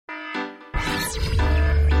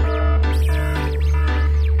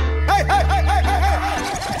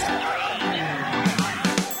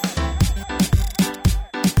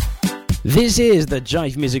This is the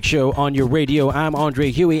Jive Music Show on your radio. I'm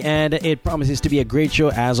Andre Huey, and it promises to be a great show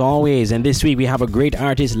as always. And this week we have a great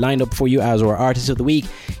artist lined up for you as our artist of the week,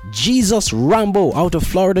 Jesus Rambo, out of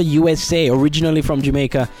Florida, USA, originally from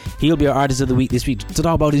Jamaica. He'll be our artist of the week this week to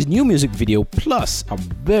talk about his new music video, plus a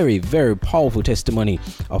very, very powerful testimony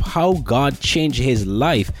of how God changed his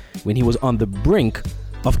life when he was on the brink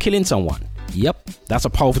of killing someone. Yep, that's a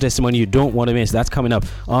powerful testimony you don't want to miss. That's coming up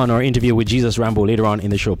on our interview with Jesus Rambo later on in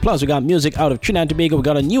the show. Plus, we got music out of Trinidad and Tobago. We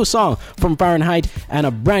got a new song from Farenite and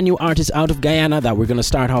a brand new artist out of Guyana that we're going to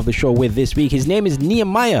start off the show with this week. His name is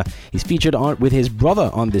Nehemiah. He's featured with his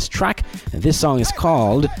brother on this track. And this song is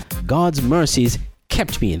called God's Mercies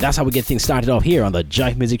Kept Me. And that's how we get things started off here on the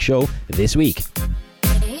Jive Music Show this week.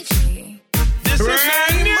 This is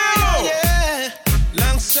Rambo! Yeah,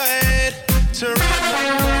 alongside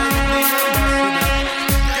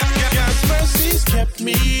God's mercies kept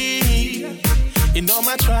me in all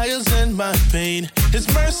my trials and my pain. His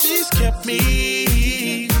mercies kept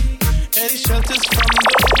me, and he shelters from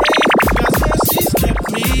the rain. God's mercies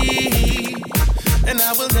kept me, and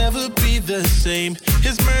I will never be the same.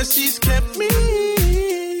 His mercies kept me.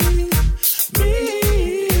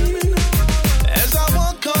 As I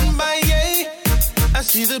walk on my way, I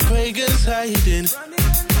see the pagans hiding,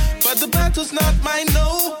 but the battle's not mine,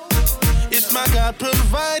 no. It's my God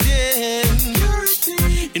providing.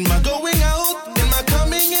 In my going out, in my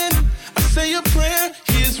coming in, I say a prayer,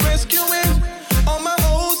 he is rescuing. All my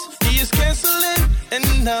woes, he is canceling.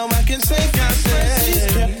 And now I can say God's mercies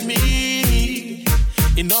kept me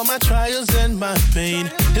in all my trials and my pain.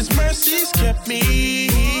 His mercies kept me,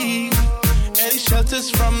 and he shelters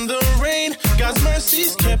from the rain. God's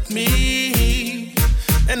mercies kept me,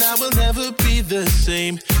 and I will never be the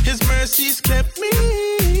same. His mercies kept me.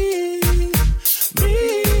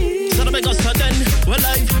 So the make us sudden, we're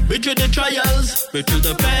life, we through the trials, we through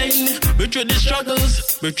the pain, we through the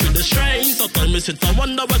struggles, we through the strain. So tell me, sit and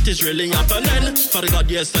wonder what is really happening. Father God,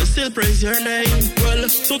 yes, I still praise your name. Well,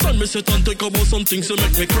 so tell me, sit and think about some things to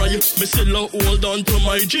make me cry. Me still hold on to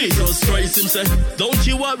my Jesus Christ. Him say, don't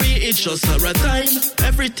you worry, it's just a time.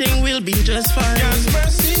 Everything will be just fine. God's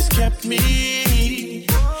mercies kept me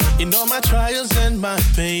in all my trials and my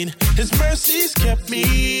pain. His mercies kept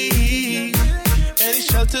me, and he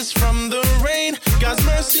shelters from the rain. God's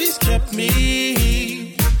mercies kept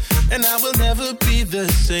me, and I will never be the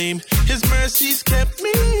same. His mercies kept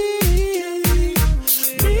me.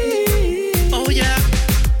 Oh yeah.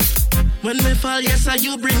 When we fall, yes,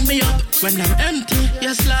 you bring me up. When I'm empty,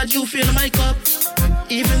 yes, Lord, you fill my cup.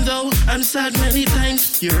 Even though I'm sad many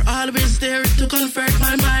times, you're always there to comfort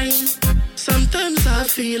my mind. Sometimes I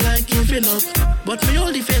feel like giving up, but me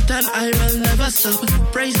only faith and I will never stop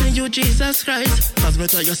praising you, Jesus Christ. Cause me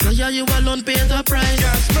tell you, say yeah, you alone pay the price.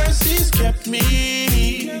 God's mercies kept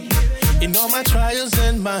me in all my trials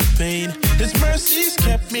and my pain. His mercies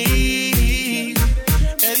kept me,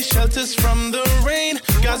 and he shelters from the rain.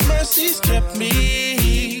 God's mercies kept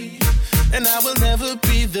me, and I will never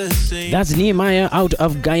be the same. That's Nehemiah out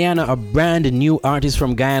of Guyana, a brand new artist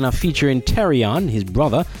from Guyana featuring Teron, his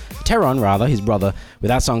brother, with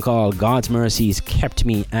that song called God's Mercies Kept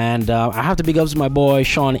Me. And I have to big up to my boy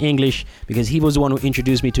Sean English, because he was the one who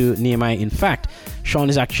introduced me to Nehemiah. In fact, Sean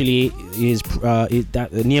is actually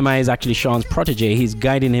Nehemiah is actually Sean's protege. He's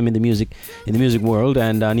guiding him in the music world,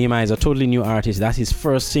 and Nehemiah is a totally new artist. That's his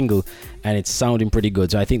first single, and it's sounding pretty good.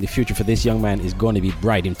 So I think the future for this young man is going to be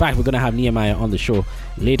bright. In fact, we're going to have Nehemiah on the show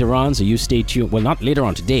later on, so you stay tuned. Well, not later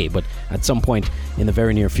on today, but at some point in the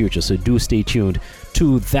very near future. So do stay tuned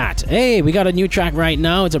to that. Hey, we got a new track right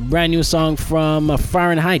now. It's a brand new song from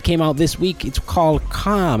Farenite. Came out this week. It's called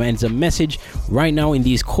Calm, and it's a message right now in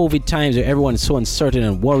these COVID times where everyone is so uncertain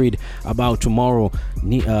and worried about tomorrow.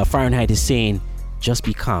 Farenite is saying, just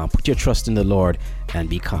be calm. Put your trust in the Lord and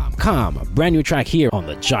be calm. Calm, a brand new track here on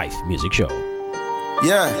the Jive Music Show.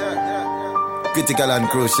 Yeah, critical and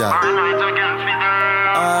crucial.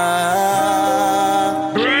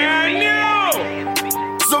 Brand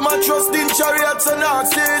new. So much trust in chariots and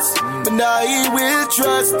horses, but I will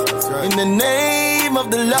trust in the name of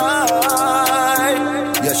the Lord.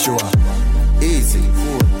 Yeshua, easy,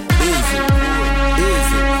 easy.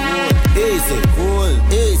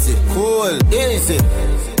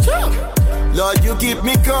 Lord, you keep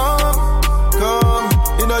me calm,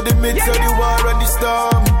 in the midst of the war and the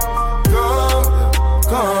storm.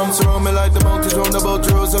 Calm, surround me like the mountains round about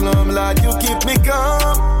Jerusalem. Lord, you keep me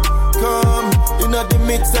calm, in the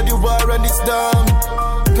midst of the war and the storm.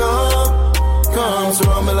 come.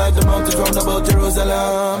 Surround me like the mountains round about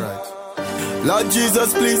Jerusalem. Right. Lord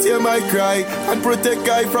Jesus, please hear my cry and protect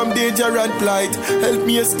I from danger and plight. Help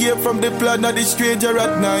me escape from the plan of the stranger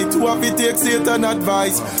at night, who have to take Satan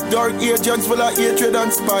advice. Dark agents full of hatred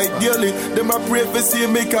and spite. Daily, them a pray for see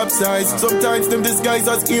me capsize. Sometimes them disguise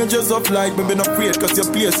as angels of light. But be not afraid cause your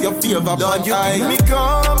peace, your favor. Lord, you keep me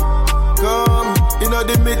calm, calm. In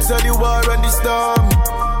the midst of the war and the storm.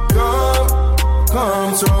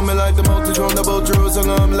 Come, surround me like the mountains round about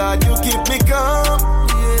Jerusalem. Lord, you keep me calm,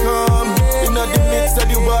 calm. In the midst of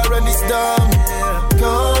the war and the storm.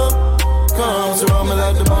 Come, surround me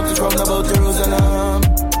like the mountains round about Jerusalem.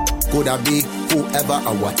 Could I be whoever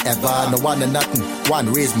or whatever? No one and nothing,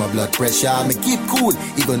 one raise my blood pressure. Me keep cool,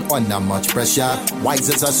 even under much pressure. Wise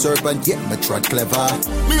as a serpent, yet me trod clever.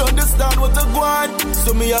 Me understand what I want,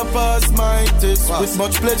 so me a pass my test with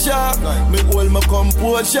much pleasure. Me hold my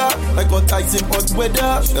composure, like what I in hot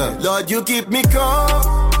weather. Lord, you keep me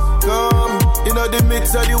calm, calm. In the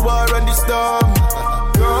midst of the war and the storm.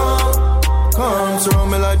 Come,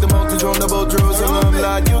 surround me like the mountains round about Jerusalem.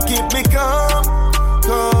 Lord, you keep me calm,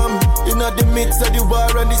 calm. In the midst of the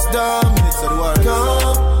war and the storm.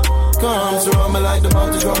 Come, surround me like the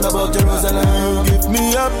mountains round about Jerusalem. Give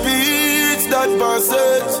me a peace that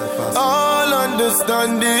passes all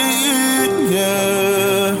understanding,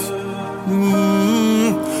 yeah.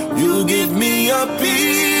 You give me a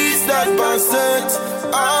peace that passes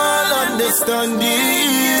all understanding,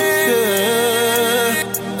 yeah.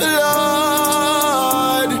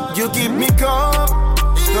 Lord, you keep me calm,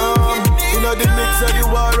 calm. In the midst of the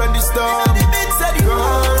war and the storm.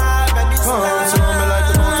 Come, surround me like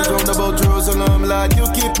the mountains round about Jerusalem. Lord, you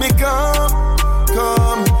keep me calm,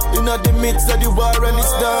 calm. In the midst of the war and the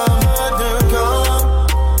storm.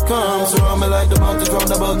 Come, surround me like the mountains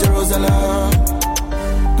round about Jerusalem.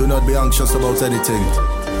 Do not be anxious about anything,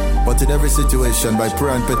 but in every situation, by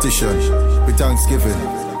prayer and petition, with thanksgiving,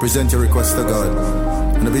 present your request to God.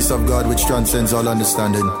 And the peace of God which transcends all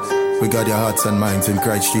understanding, we guard your hearts and minds in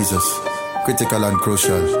Christ Jesus. Critical and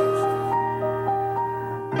crucial.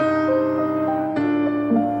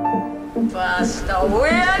 Pastor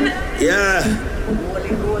Wayne. Yeah. Holy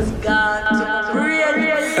Ghost God to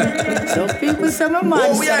pray. Some people say my man.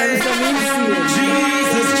 Oh yeah.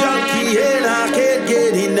 Jesus junkie and I can't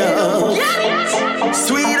get enough.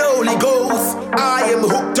 Sweet Holy Ghost, I am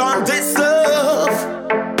hooked on this love.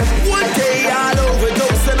 One day I'll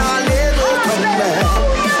overdose and I'll never come back.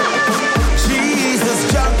 Jesus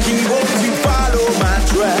junkie, won't you follow my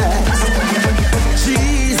tracks?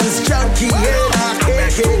 Jesus junkie and I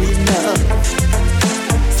can't get enough.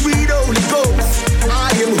 Sweet Holy Ghost, I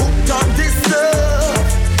am hooked on this love.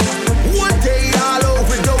 One day I'll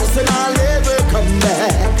overdose and I'll never come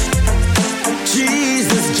back.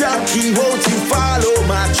 Jesus junkie, won't you follow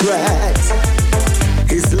my tracks?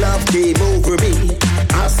 His love came over me,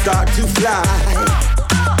 I start to fly.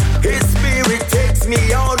 His spirit takes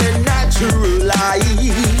me on a natural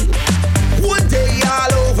life. One day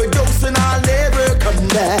I'll overdose and I'll never come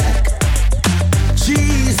back.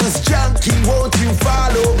 Jesus junkie, won't you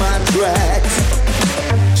follow my tracks?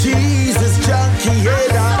 Jesus junkie,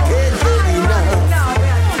 and I can't get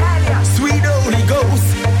enough. Sweet Holy Ghost,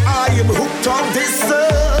 I am hooked on this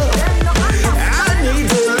love. I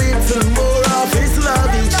need a little more of his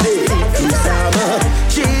love each day. 'Cause I'm a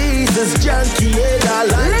Jesus junkie and I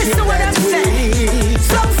like it that way.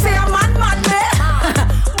 Some say I'm mad man,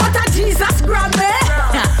 but a Jesus grab me.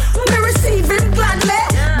 Me receive him gladly.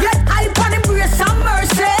 Get hype and embrace some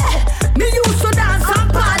mercy. Me used to dance and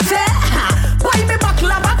party. Buy me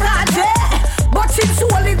buckle of Bacardi. But since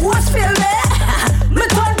Holy Ghost fill me, me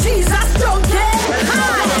turn Jesus junkie.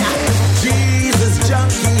 Jesus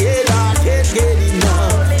junkie and I can't get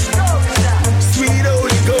enough. Sweet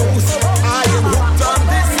Holy Ghost, I am hooked on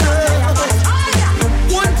this love.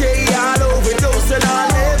 One day I'll overdose and I'll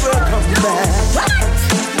never come back.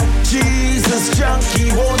 Jesus junkie,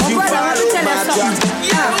 won't you follow my track?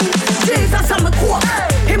 Jesus, I'm a coke,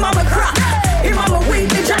 him I'm a crack, him I'm a weed,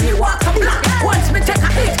 the Johnny walk a black. Once me take a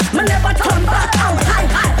hit, me never turn back. Out high,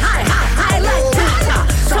 high, high, high, high like that.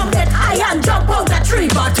 Some get high and jump out the tree,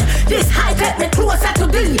 but this high get me closer to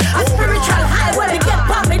thee. A spiritual high where they get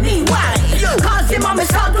on me knee. Why? Cause him I'm a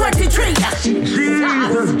Psalm 23.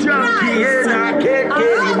 Jesus junkie and I can't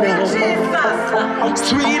get enough.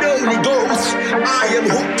 Sweet Holy Ghost, I am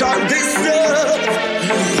hooked on this love.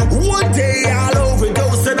 One day I'll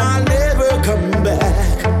overdose and I'll never come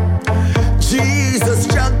back. Jesus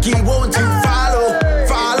junkie, won't you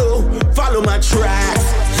follow my tracks?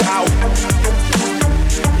 Yow.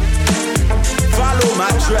 Follow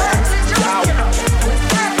my tracks. Yow.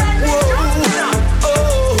 Whoa.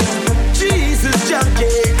 Oh, Jesus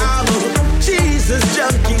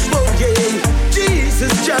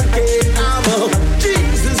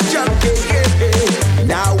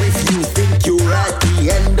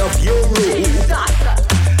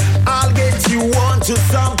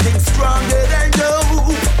stronger than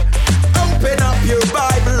dope. Open up your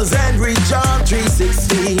Bibles and read John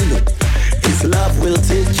 3:16. His love will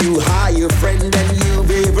take you higher, friend, than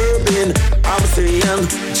you've ever been. I'm saying,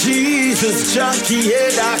 Jesus junkie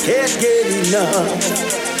and I can't get enough.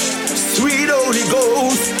 Sweet Holy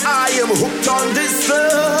Ghost, I am hooked on this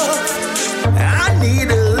love. I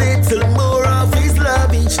need a little more of His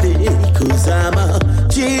love each day, 'cause I'm a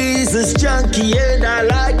Jesus junkie and I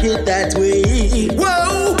like it that way.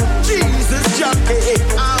 Whoa, Jesus junkie,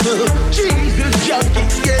 I'm a Jesus junkie,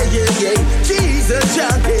 yeah, yeah, yeah. Jesus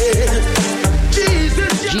junkie.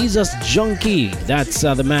 Jesus Junkie, that's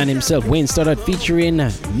the man himself. Wayne started featuring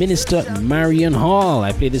Minister Marion Hall.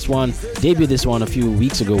 I played this one, debuted this one a few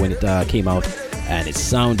weeks ago when it came out, and it's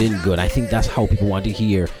sounding good. I think that's how people want to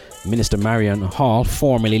hear Minister Marion Hall,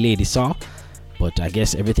 formerly Lady Saw. But I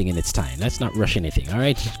guess everything in its time. Let's not rush anything, all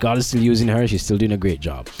right? God is still using her. She's still doing a great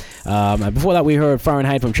job. Before that, we heard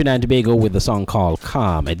Farenite from Trinidad and Tobago with the song called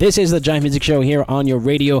Calm. And this is the Giant Music Show here on your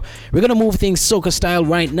radio. We're going to move things soca style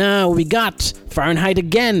right now. We got Farenite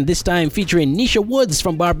again, this time featuring Nisha Woods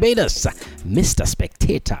from Barbados, Mr.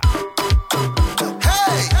 Spectator.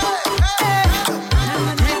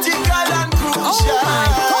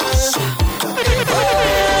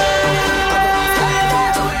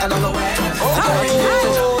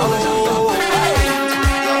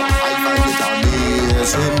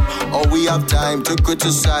 Or we have time to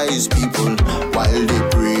criticize people while they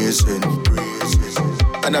praising.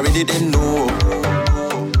 And I really didn't know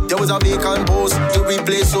there was a vacant post to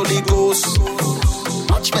replace Holy Ghost.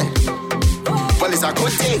 Watch me. Well, it's a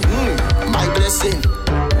good thing, my blessing.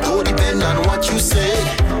 Don't depend on what you say,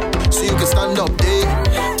 so you can stand up there,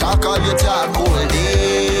 talk all your talk all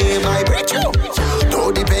day. My breakthrough.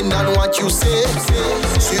 Don't depend on what you say,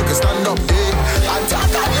 so you can stand up there and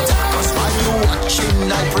talk all your talk. 'Cause while you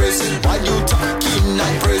watching, I praising. While you talking,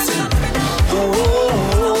 I praising.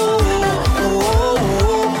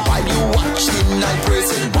 While you watching, I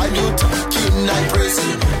praising. While you talking, I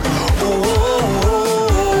praising.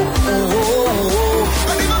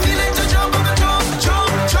 And if I feel it to jump, I'm gonna jump.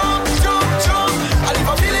 And if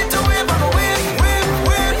I feel it to wave, I'm gonna wave.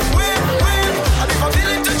 And if I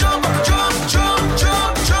feel it to jump, I'm gonna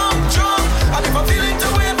jump. And if I feel it to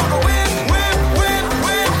wave, I'm gonna wave.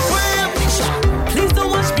 Please don't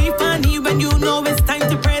watch me funny when you know it's time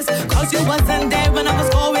to press. 'Cause you wasn't there when I was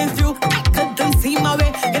going through. I couldn't see my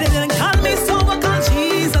way. It didn't call me, so I called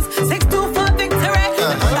Jesus. 6-2 for victory.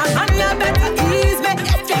 Put a hand on better ease me.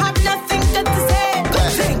 If you have nothing good to say,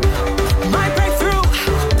 good thing. My breakthrough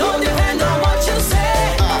don't depend on what you say.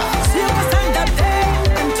 So you can stand up there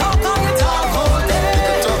and talk on your talk all day.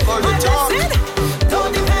 My blessing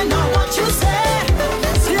don't depend on what you say.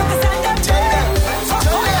 So you can stand up there.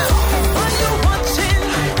 While you watching,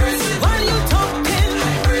 while you talking,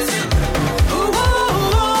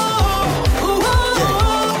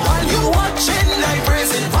 while you watching, I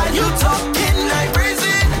praise it. While you talking, I praise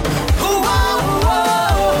it.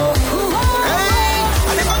 Hey,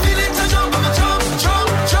 and if I feel it to jump, I'm gonna jump.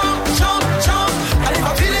 And if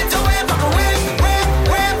I feel it to wave, I'm gonna wave.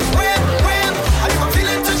 And if I feel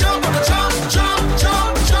it to jump, I'm gonna jump.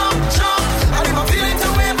 And if I feel it to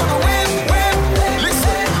wave, I'm gonna wave.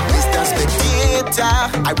 Listen, Mr. Spectator,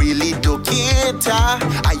 I really do cater.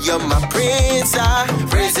 I am a praiser.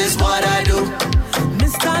 Praise is what I do.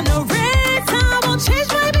 Mr. Narrator, won't change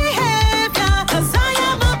my behavior, 'cause I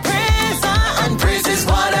am a praiser. And praise is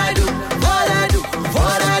what I do.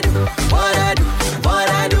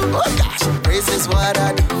 Oh gosh, praise is what I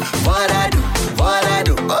do.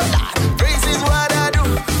 Oh God, praise is what I do.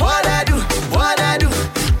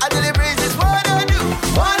 I tell you, praise is what I do.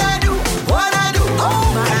 Oh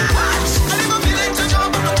gosh, and if I feel it to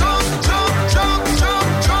jump, I'm gonna jump.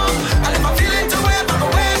 And if I feel it to wave, I'm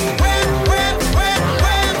gonna wave.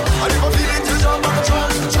 And if I feel it to jump, I'm gonna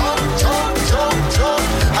jump.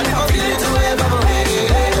 And if I feel it to wave, I'm gonna wave.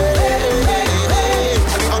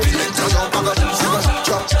 And if I feel it to jump, I'm gonna jump.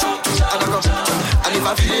 And if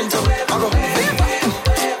I feel it to wave, I'm gonna wave.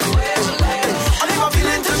 And if I feel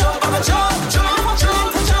it to jump, I'm gonna jump.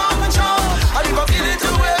 And if I feel it to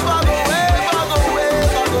wave, I'm gonna wave.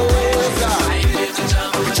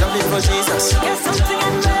 We jumping for Jesus. Get something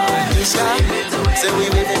in there. Nisha, say we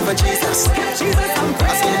waiting for Jesus. Get Jesus some I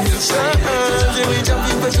praise. say Nisha, say we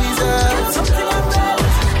jumping for Jesus. Get something in there.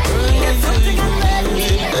 Get something in there.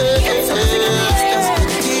 Get something in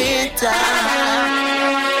there.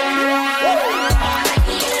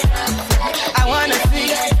 I wanna see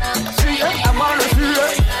it. I wanna see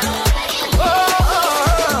it.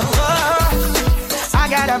 I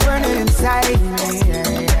got a burning inside me.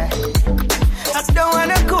 I don't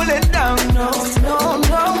wanna cool it down, no.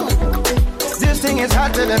 thing is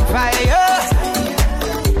hotter than fire.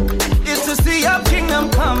 It's to see your kingdom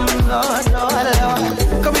come, Lord, Lord, Lord.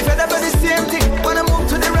 Cause we fed up with the same thing. Wanna move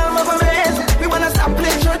to the realm of amazing. We wanna stop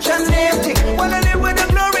playing church and empty. Wanna live with the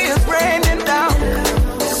glorious raining down.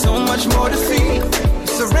 So much more to see.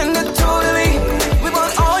 Surrender totally. We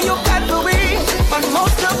want all you got for we. But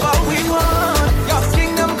most of all we want, your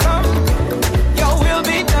kingdom come, your will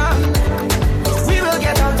be done. We will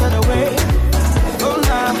get out of the way. Oh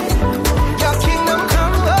now, your kingdom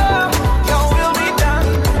come, oh, your will be done.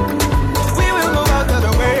 We will move out of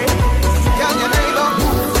the way. Tell your neighbor,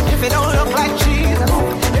 if it don't look like Jesus,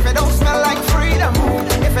 if it don't smell like freedom,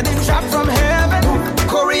 if it didn't drop from heaven,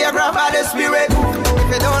 choreographed by the Spirit. If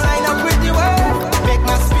it don't line up with your word, make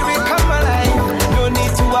my spirit come alive. No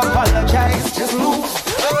need to apologize, just move.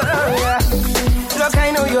 Oh, yeah. Look,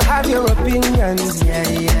 I know you have your opinions, yeah,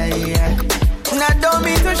 yeah, yeah. Now don't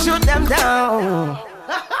mean to shoot them down,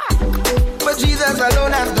 but Jesus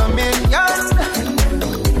alone has dominion,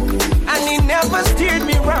 and he never steered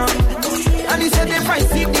me wrong. And he said if I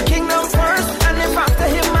seek the kingdom first, and if after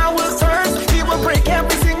him I will thirst, he will break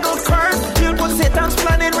every single curse. He'll put Satan's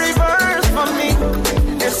plan in reverse for me.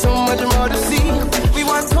 There's so much more to see. We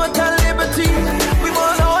want total liberty. We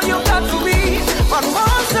want all you got to be. But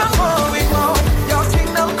most of all we want your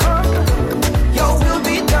kingdom come, your will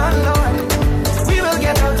be done, Lord. We will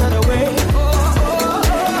get out of the way.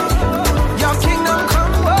 Your kingdom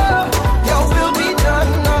come, oh, your will be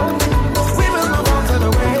done, Lord. We will move out of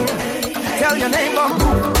the way. Tell your neighbor,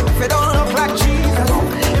 if it don't look like Jesus,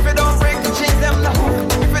 if it don't break the chains, them no.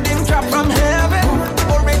 If it didn't drop from heaven,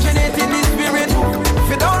 originate in the Spirit. If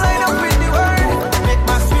it don't line up with the word, make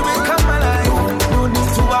my spirit come alive. No need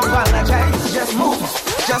to apologize, just move,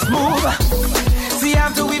 just move. See,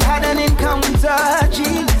 after we've had an encounter,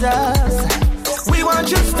 Jesus, we want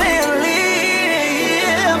you to stay and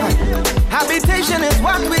live. Habitation is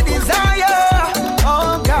what we desire.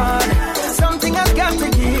 Oh God, something has got to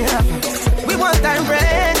give. We want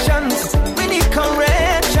directions, we need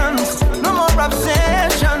corrections. No more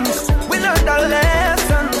obsessions, we learned our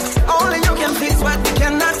lessons. Only you can fix what we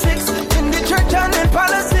cannot fix. In the church and in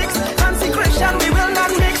politics, consecration we will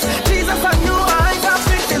not mix. Jesus and you eyes are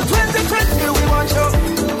fixed. In 2020 we want you.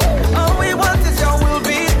 All we want is your will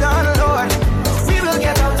be done, Lord. We will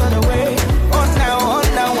get out of the way. Oh now,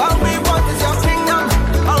 all we want is your kingdom.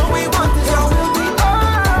 All we want is your will be.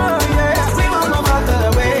 Oh yeah, we will move out of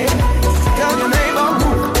the way. Tell your neighbor,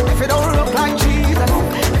 if it don't look like Jesus,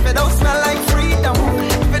 if it don't smell like freedom,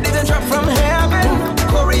 if it didn't drop from heaven,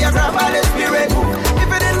 choreographed by the Spirit. If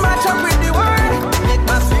it didn't match up with the word, make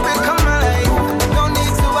my spirit come alive. No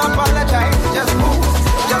need to apologize, just move.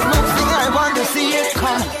 See, I want to see it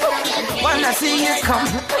come. Wanna see it come.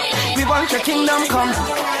 We want your kingdom come.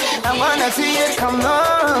 I wanna see it come.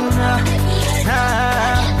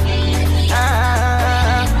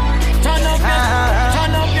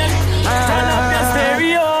 Turn up your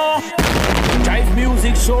stereo. Drive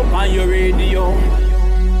music show on your radio.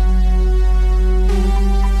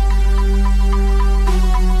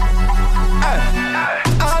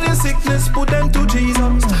 All your sickness, put them to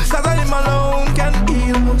Jesus. Cause I him alone can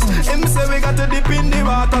heal us. Him say we got to dip in the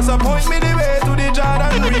water. So point me the way to the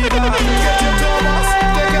Jordan River. Get your Thomas,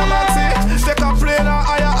 take your Maxi, take a plane or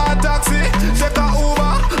hire a taxi, take a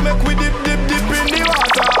Uber, make we dip in the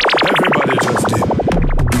water. Everybody just dip.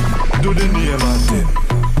 Do the name and dip.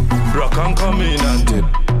 Rock and come in and dip.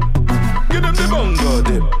 Give them the bongo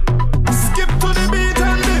dip. Skip to the beat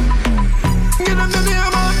and dip. Give them the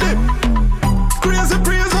name and dip. Crazy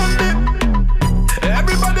praise and dip.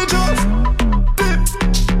 Everybody just dip.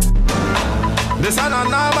 This is a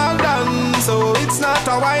normal dance, so it's not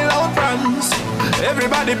a wild out prance.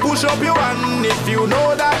 Everybody push up your hand if you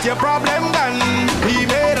know that your problem gone. He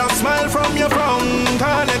made a smile from your front,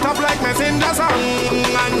 turn it up like messenger song.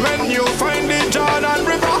 And when you find the Jordan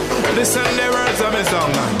River, listen the words of my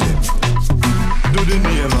song and dip. Do the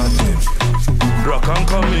name and dip. Rock and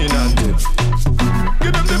come in and dip.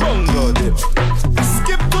 Give them the bongo dip.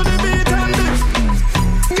 Skip to the beat and dip.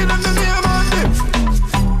 Give them the name and dip.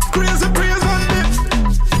 Crazy praise and dip.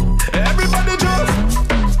 Everybody just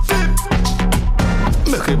dip.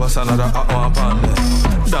 Make it bust another hot one pound.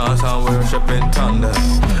 Dance and worship in tandem.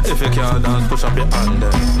 If you can't dance, push up your hand.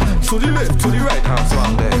 To the left, to the right, hand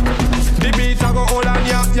swing there. The beat I go hold on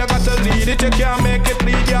ya, you got to lead it, you can't make it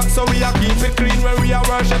lead ya. So we are keep it clean when we are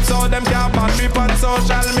worship, so them can't bash me on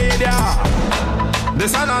social media.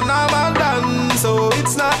 This is a normal dance, so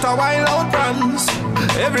it's not a wild out prance.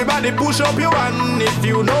 Everybody push up your hand if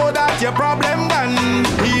you know that your problem gone.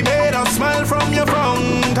 He made a smile from your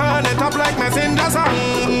front, turn it up like messenger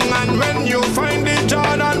song. And when you find the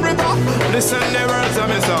Jordan River, Listen the words of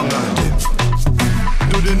me song and dip.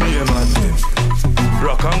 Do the name and dip.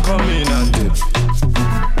 Rock and come in and dip.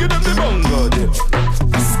 Give them the bongo dip.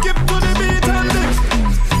 Skip to the beat and dip.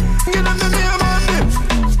 Give them the name and dip.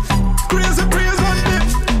 Crazy praise and dip.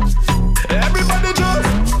 Everybody just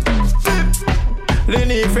dip.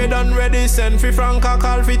 Lenny Fred done ready. Send fi Franca,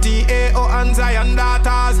 call fi T.A.O. and Zion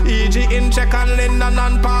daughters. E.G. in check and Lyndon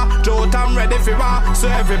and Pa. Joe Tam ready fi bar. So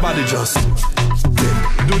everybody just dip.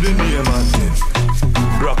 Do the name and dip.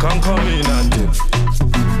 Rock and come in and dip.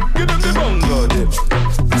 Give them the bongo dip.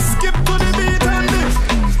 Skip to the beat and dip.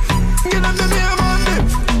 Give them the name and dip.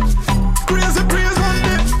 Crazy praise and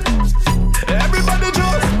dip. Everybody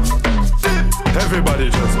just dip. Everybody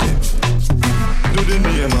just dip. Do the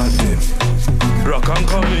name and dip. Rock and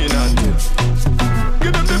come in and dip.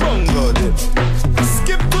 Give them the bongo dip.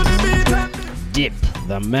 Skip to the beat and dip.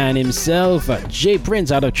 The man himself, J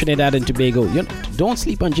Prince out of Trinidad and Tobago. You know, don't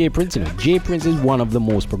sleep on J Prince. You know, J Prince is one of the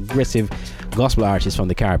most progressive gospel artists from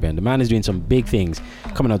the Caribbean. The man is doing some big things,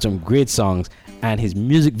 coming out some great songs, and his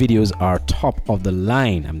music videos are top of the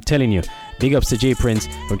line. I'm telling you, big ups to J Prince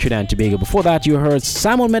from Trinidad and Tobago. Before that, you heard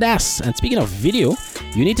Samuel Medas. And speaking of video,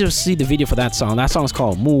 you need to see the video for that song. That song is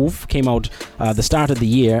called Move. Came out the start of the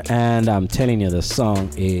year, and I'm telling you, the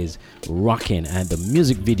song is rocking, and the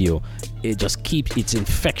music video, it just keeps, it's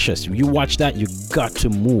infectious. You watch that, you got to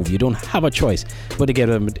move. You don't have a choice but to get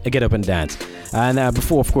up and dance. And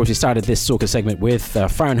before, of course, we started this soca segment with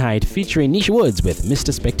Farenite featuring Nisha Woods with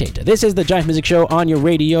Mr. Spectator. This is the Jive Music Show on your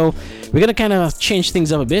radio. We're going to kind of change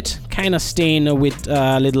things up a bit, kind of staying with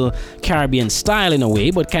a little Caribbean style in a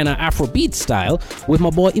way, but kind of Afrobeat style with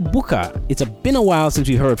my boy Ibuka. It's been a while since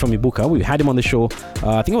we heard from Ibuka. We had him on the show,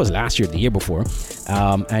 I think it was last year, the year before.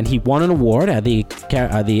 And he won an award at the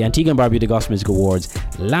Antigua and Barbuda Gospel Music Awards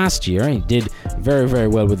last year. He did very, very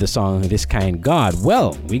well with the song This Kind God.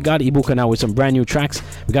 Well, we got Ibuka now with some brand new tracks.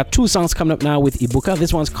 We got two songs coming up now with Ibuka.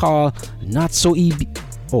 This one's called Not So EB.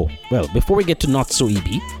 Oh, well, before we get to Not So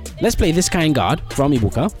EB, let's play This Kind God from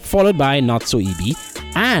Ibuka, followed by Not So EB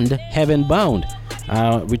and Heaven Bound,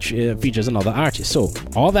 which features another artist. So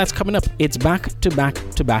all that's coming up. It's back to back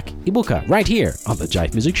to back Ibuka right here on the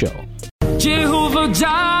Jive Music Show. Jehovah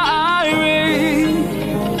Jireh,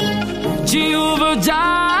 Jehovah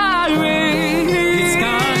Jireh, this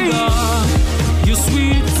kind God, you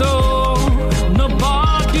sweet soul.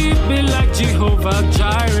 Nobody be like Jehovah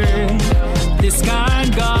Jireh, this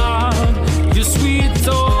kind God, you sweet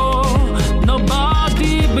soul.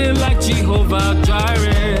 Nobody be like Jehovah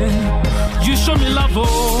Jireh. You show me love,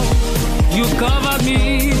 oh, you covered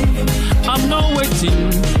me. I'm not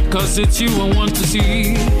waiting, cause it's you I want to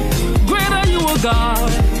see. Greater you are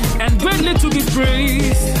God, and greatly to be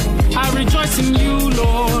praised. I rejoice in you,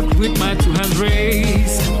 Lord, with my two hands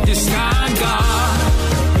raised. This kind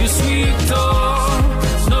God, you sweet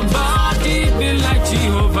oh, nobody be like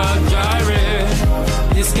Jehovah Jireh.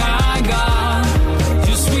 This kind God,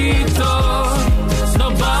 you sweet oh,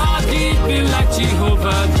 nobody be like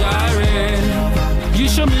Jehovah Jireh. You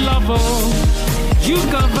show me love, oh, you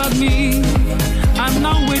covered me. I'm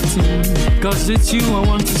not waiting, cause it's you I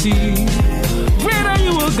want to see. Greater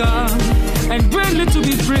you are God, and greatly to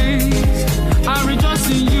be praised. I rejoice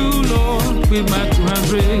in you, Lord, with my two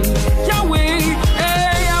hands raised. Yahweh,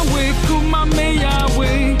 eh, Yahweh, kumame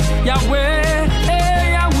Yahweh, Yahweh,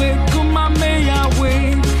 eh, Yahweh, kumame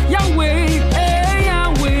Yahweh, Yahweh, eh,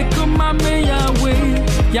 Yahweh, kumame Yahweh,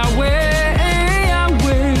 Yahweh, eh,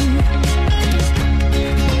 Yahweh.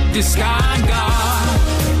 This kind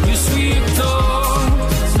God, you sweet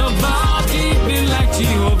oh, nobody be like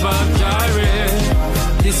Jehovah Jireh.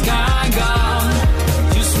 This kind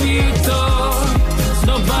God, you sweet oh,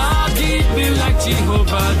 nobody be like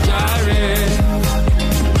Jehovah Jireh.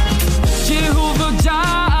 Jehovah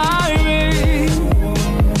Jireh,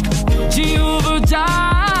 Jehovah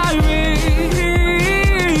Jireh.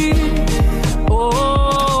 Oh,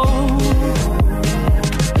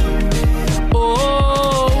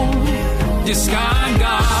 oh, this kind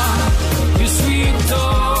God, you sweet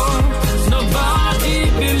oh, nobody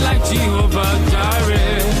be like Jehovah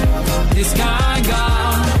Jireh. This kind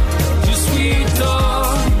God, you sweet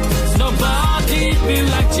oh, nobody be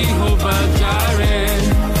like Jehovah Jireh.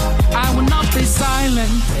 I will not be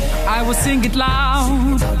silent, I will sing it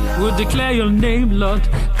loud, will declare your name, Lord,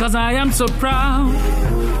 cause I am so proud.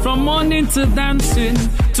 From morning to dancing,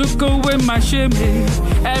 took away my shame.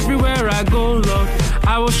 Everywhere I go, Lord,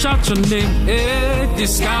 I will shout your name. Hey,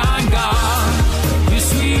 this kind God, you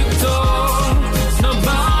sweet oh,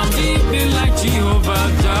 nobody be like Jehovah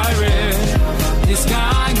Jireh. This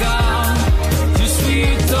kind God, you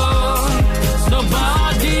sweet oh,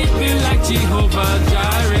 nobody be like Jehovah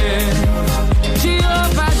Jireh.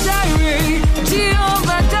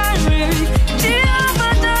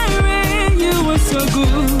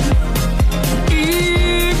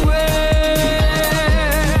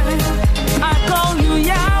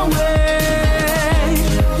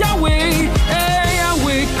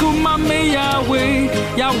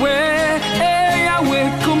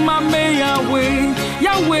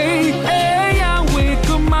 Yahweh, hey, Yahweh,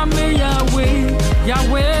 come on, me, Yahweh,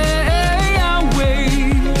 Yahweh, Yahweh,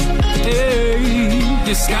 hey,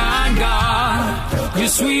 this kind God, you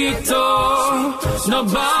sweet, oh,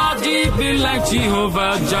 nobody be like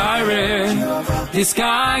Jehovah Jireh, this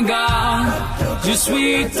kind God, you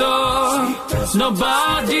sweet, oh,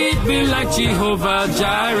 nobody be like Jehovah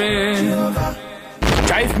Jireh.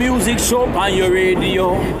 Drive music show on your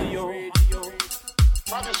radio.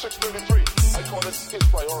 Matthew 6:33. I call it his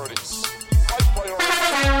priorities. My priorities.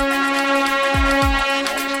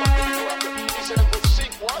 He said, "But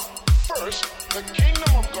seek what? First, the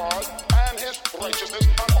kingdom of God and His righteousness,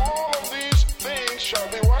 and all of these things shall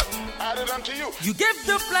be what? Added unto you." You gave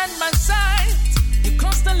the blind man sight. You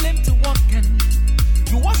caused the lame to walk in.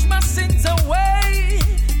 You washed my sins away.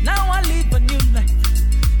 Now I live a new life.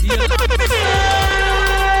 You surround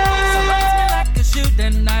me like a shield,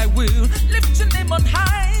 and I will lift your name on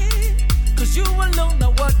high. Cause you alone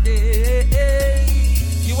are worthy.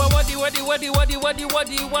 You are worthy,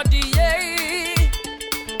 yeah.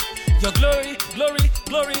 Your glory, glory,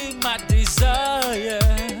 glory, my desire.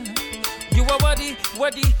 You are worthy,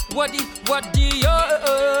 oh.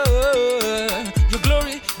 Your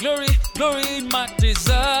glory, glory, glory, my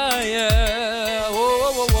desire.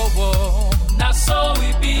 Oh. That's so we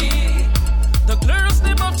be. The glorious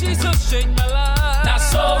name of Jesus change my life. That's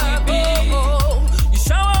so we be. You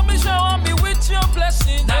shower me with your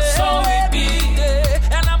blessings. That's so we be.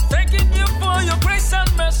 And I'm thanking you for your grace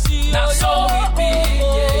and mercy. That's so we be.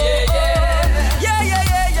 Yeah.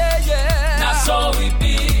 That's so we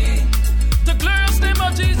be. The glorious name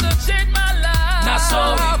of Jesus change my life. That's so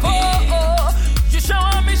we be. You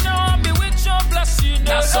shower me with your blessings.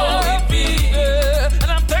 That's so we be. And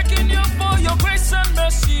I'm thanking you for your grace and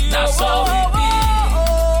mercy. That's all we be.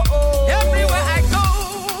 Everywhere I go,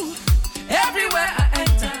 everywhere I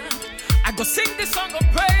enter, I go sing this song of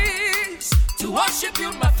praise to worship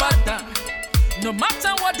you, my Father. No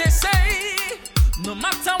matter what they say, no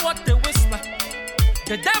matter what they whisper,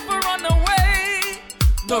 the devil run away.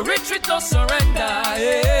 No retreat, no surrender.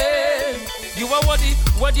 Yeah. You are worthy,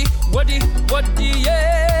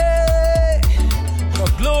 yeah. Your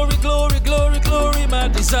glory, glory, glory, glory, my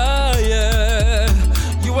desire.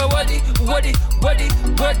 You are worthy, Lord.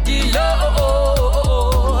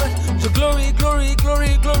 Your glory, glory,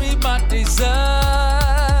 glory, glory, my desire.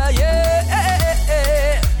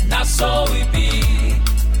 That's all we be.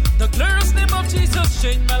 The glorious name of Jesus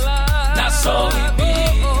changed my life. That's all we be.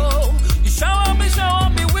 You shower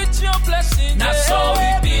me with your blessing. That's all we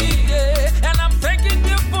be. And I'm thanking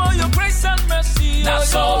you for your grace and mercy.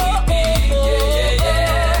 That's all we be.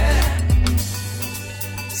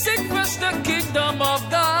 Seek first the kingdom of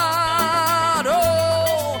God,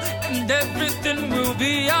 and everything will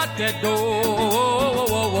be added.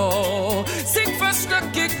 Seek first the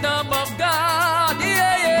kingdom of God,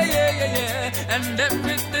 and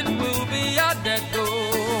everything will be added.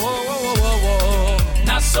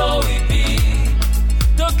 That's all we be.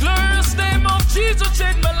 The glorious name of Jesus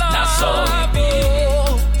changed my life. That's all we be.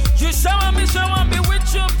 You shower me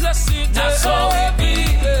with your blessing. That's all we be.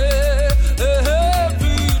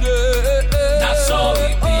 That's all we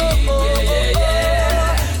be,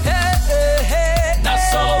 yeah.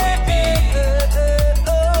 That's all we be.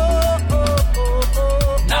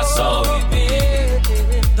 That's all we be.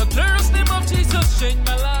 The glorious name of Jesus changed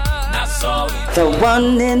my life. That's all we be. The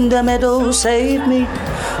one in the middle saved me.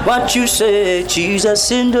 What you say,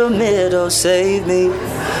 Jesus in the middle saved me.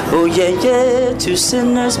 Oh yeah, two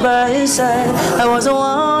sinners by his side. I was the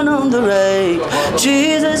one on the right.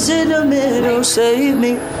 Jesus in the middle saved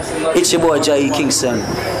me. It's your boy Jai Kingston,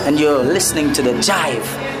 and you're listening to the Jive.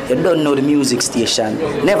 You don't know the music station.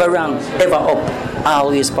 Never wrong, ever up,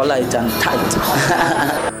 always polite and tight.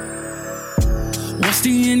 What's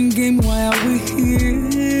the end game? Why are we here?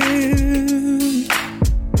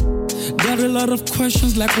 Got a lot of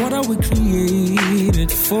questions like what are we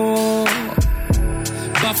created for?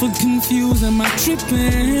 Baffled, confused, am I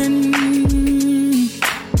tripping?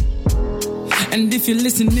 And if you're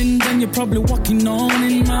listening, then you're probably walking on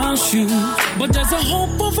in my shoes. But there's a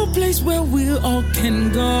hope of a place where we all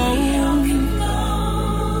can go.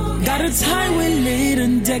 Got its highway laid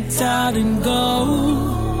and decked out in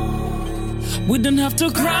gold. We don't have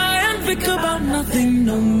to cry and think about nothing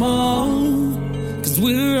no more. Cause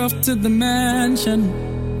we're off to the mansion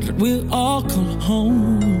that we'll all call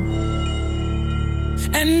home.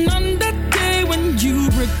 And on that day when you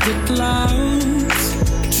break the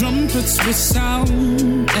clouds, trumpets will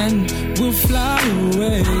sound and we'll fly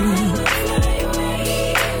away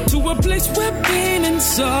to a place where pain and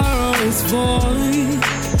sorrow is void.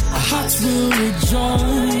 Our hearts hearts will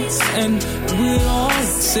rejoice and we'll all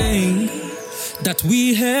sing that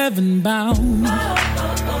we heaven bound.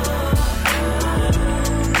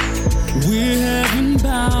 We're heaven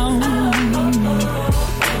bound.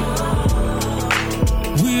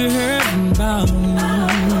 We're heaven bound.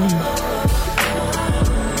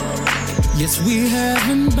 Yes, we're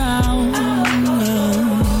heaven bound.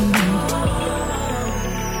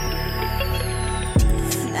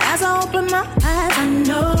 As I open my eyes, I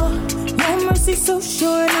know your mercy's so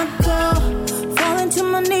sure, and I go falling to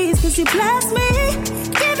my knees, 'cause you bless me,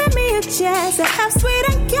 giving me a chance to have sweet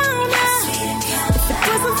encounter. If it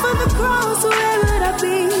wasn't for the cross, where would I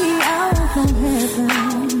be? I want heaven,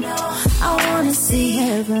 I wanna see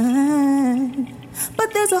heaven, but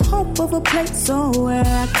there's a hope of a place where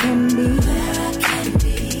I can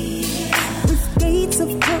be, with gates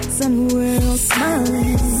of pearls and we're all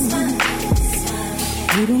smiling.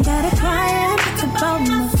 We don't gotta cry and think about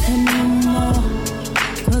nothing no more,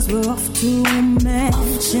 'cause we're off to a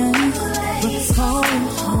mansion, we're calling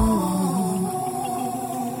home.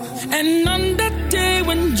 And on that day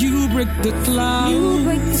when you break the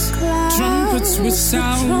clouds, trumpets will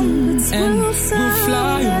sound, and we'll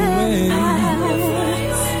fly away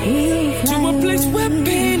to a place where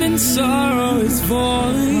pain and sorrow is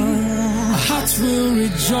void. Our hearts will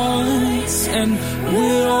rejoice and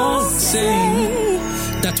we'll all sing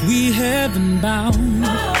that we heaven bound.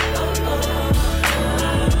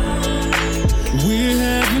 We're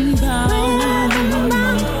heaven bound.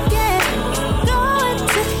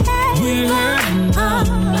 We're heaven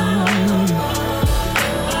bound.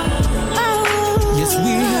 Yes,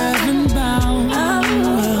 we're heaven bound.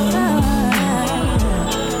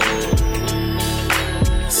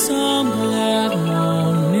 Some glad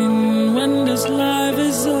morning when this life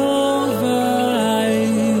is over.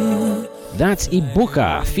 That's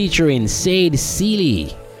Ibuka featuring Said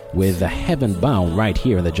Seeley with the Heaven Bound right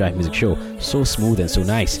here on the Jive Music Show. So smooth and so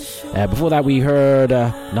nice. Before that, we heard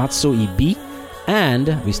Not So EB,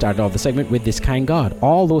 and we started off the segment with This Kind God.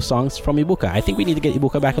 All those songs from Ibuka. I think we need to get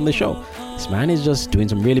Ibuka back on the show. This man is just doing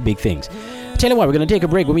some really big things. Tell you what, we're going to take a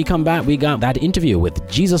break. When we come back, we got that interview with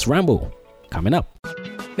Jesus Rambo coming up.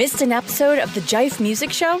 Missed an episode of the Jive Music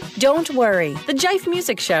Show? Don't worry. The Jive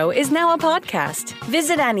Music Show is now a podcast.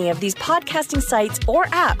 Visit any of these podcasting sites or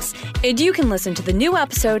apps, and you can listen to the new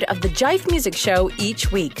episode of the Jive Music Show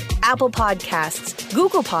each week. Apple Podcasts,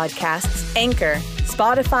 Google Podcasts, Anchor,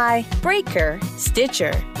 Spotify, Breaker,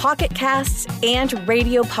 Stitcher, Pocket Casts, and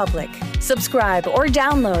Radio Public. Subscribe or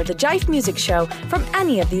download the Jive Music Show from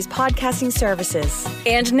any of these podcasting services.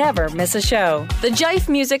 And never miss a show. The Jive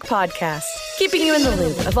Music Podcast, keeping you in the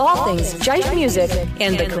loop of all things Jive music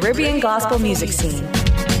and the Caribbean gospel music scene.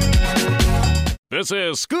 This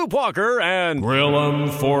is Scoop Walker and Grill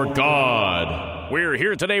 'em for God. We're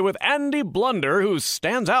here today with Andy Blunder, who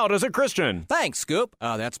stands out as a Christian. Thanks, Scoop.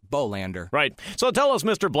 That's Bolander. Right. So tell us,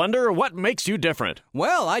 Mr. Blunder, what makes you different?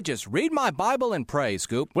 Well, I just read my Bible and pray,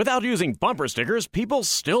 Scoop. Without using bumper stickers, people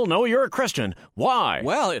still know you're a Christian. Why?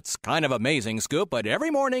 Well, it's kind of amazing, Scoop, but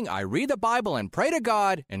every morning I read the Bible and pray to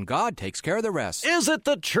God, and God takes care of the rest. Is it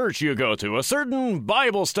the church you go to, a certain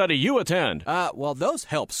Bible study you attend? Well, those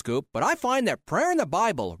help, Scoop, but I find that prayer and the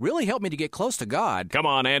Bible really help me to get close to God. Come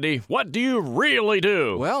on, Andy. What do you really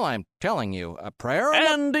do? Well, I'm telling you, a prayer...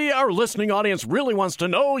 Andy, our listening audience really wants to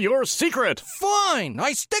know your secret. Fine!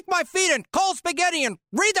 I stick my feet in cold spaghetti and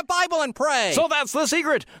read the Bible and pray. So that's the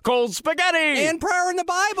secret. Cold spaghetti. And prayer in the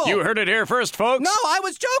Bible. You heard it here first, folks. No, I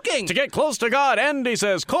was joking. To get close to God, Andy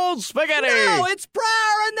says cold spaghetti. No, it's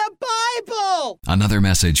prayer in the Bible. Another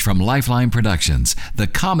message from Lifeline Productions, the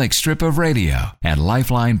comic strip of radio, at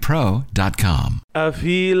lifelinepro.com. I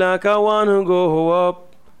feel like I want to go up.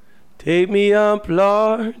 Take me up,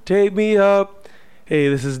 Lord, take me up. Hey,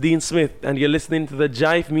 this is Dean Smith, and you're listening to the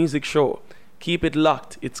Jive Music Show. Keep it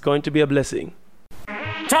locked. It's going to be a blessing.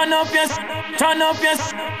 Turn up your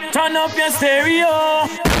stereo.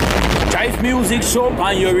 Jive Music Show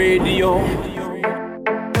on your radio.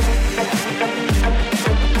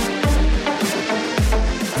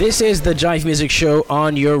 This is the Jive Music Show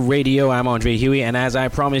on your radio. I'm Andre Huey, and as I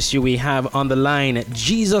promised you, we have on the line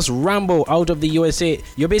Jesus Rambo out of the USA.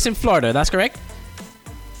 You're based in Florida, that's correct?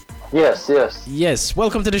 Yes. Yes,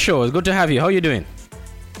 welcome to the show. It's good to have you. How are you doing?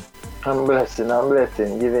 I'm blessing,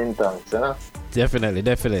 giving thanks, you know?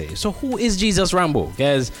 Definitely. So who is Jesus Rambo?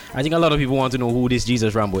 Because I think a lot of people want to know who this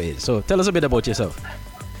Jesus Rambo is. So tell us a bit about yourself.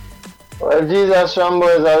 Well, Jesus Rambo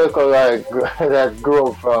is a record that grew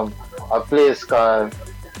up from a place called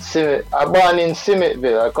I'm born in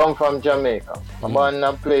Simmitville. I come from Jamaica. I'm born in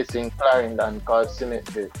a place in Clarendon called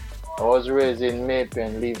Simmitville. I was raised in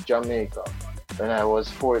Maypen, Leaf, Jamaica. when I was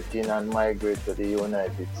 14 and migrated to the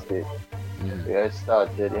United States. Where I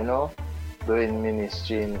started, doing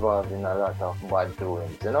ministry involving a lot of bad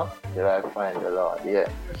doings, till I find the Lord,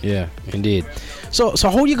 Yeah, indeed. So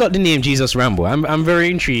how you got the name Jesus Rambo? I'm very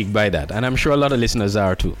intrigued by that, and I'm sure a lot of listeners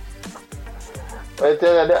are too. I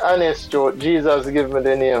tell you the honest truth, Jesus gave me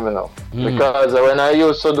the name, because when I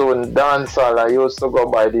used to do dancehall, I used to go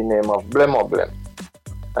by the name of Blemo Blem.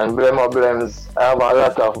 And Blemo Blems have a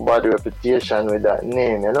lot of bad reputation with that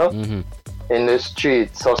name, in the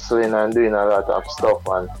streets, hustling and doing a lot of stuff.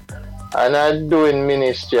 And I doing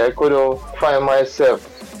ministry, I couldn't find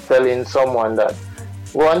myself telling someone that,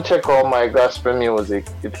 go and check out my gospel music.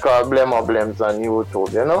 It's called Blemo Blems on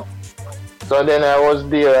YouTube, So then I was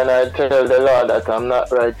there and I tell the Lord that I'm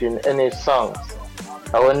not writing any songs.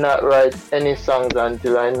 I will not write any songs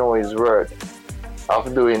until I know His word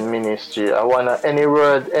of doing ministry. I want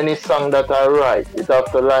any song that I write, it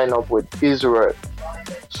have to line up with His word.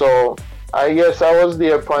 So I guess I was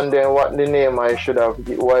there pondering what the name I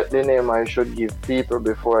should give people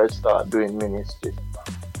before I start doing ministry.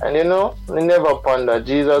 And I never pondered.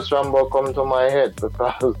 Jesus Rambo come to my head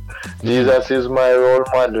because Jesus is my role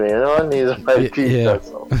model, and He's my teacher.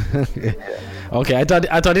 So. Okay, I thought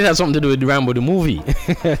it had something to do with Rambo the movie.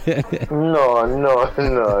 No,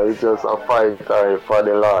 it's just a fighter for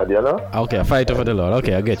the Lord, Okay, a fighter for the Lord.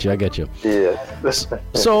 Okay, I get you. Yes.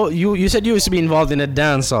 So you said you used to be involved in a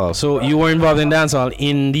dancehall. So you were involved in dancehall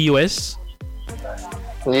in the US?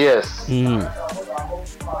 Yes.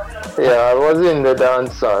 Yeah, I was in the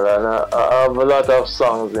dancehall, and I have a lot of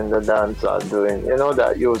songs in the dancehall doing,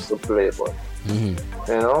 that used to play, but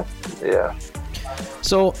yeah.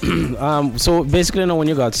 So, so basically, when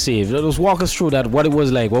you got saved, just walk us through that. What it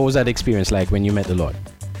was like. What was that experience like when you met the Lord?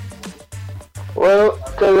 Well,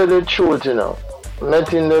 tell you the truth,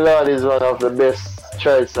 meeting the Lord is one of the best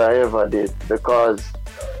choices I ever did, because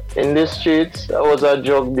in the streets, I was a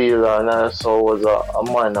drug dealer and I also was a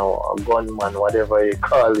man or a gunman, whatever you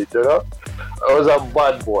call it, I was a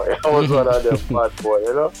bad boy. I was one of them bad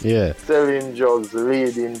boys, Yeah. Selling drugs,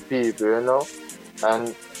 leading people,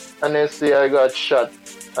 And honestly, I got shot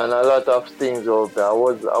and a lot of things out there. I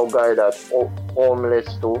was a guy that's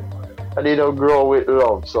homeless too. I didn't grow with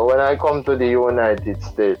love. So when I come to the United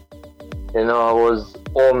States, I was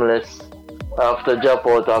homeless. I have to drop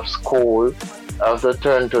out of school. I have to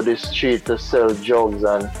turn to the street to sell drugs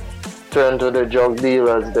and turn to the drug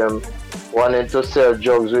dealers. Them wanted to sell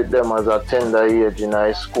drugs with them as a tender age in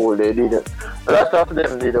high school. They didn't. A lot of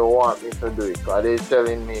them didn't want me to do it because they're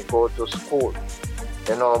telling me go to school.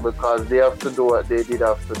 Because they have to do what they did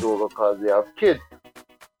have to do because they have kids.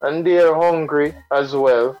 And they're hungry as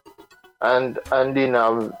well. And didn't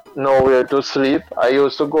have nowhere to sleep. I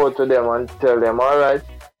used to go to them and tell them, all right,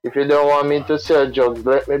 if you don't want me to sell drugs,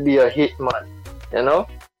 let me be a hitman.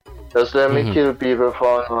 Just let me kill people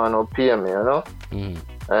for no one to pay me,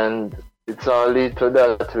 And it's all lead to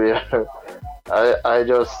that where I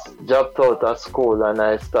just dropped out of school and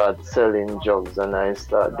I start selling drugs and I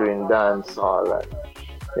start doing dancehall and,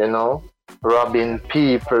 robbing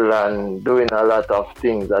people and doing a lot of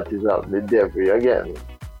things that is of the devil again.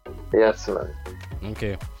 Yes, man.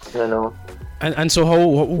 Okay. And so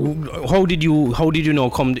how did you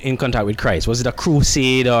come in contact with Christ? Was it a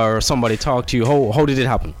crusade or somebody talked to you? How did it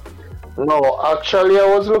happen? No, actually I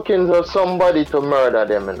was looking for somebody to murder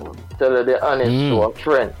them, tell you the honest to a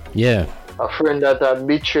friend. Yeah. A friend that had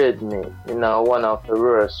betrayed me in one of the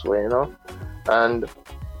worst way, And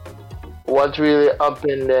what really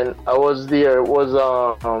happened then, I was there, it was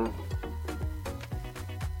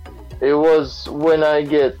when I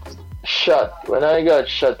get shot. When I got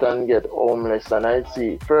shot and get homeless and I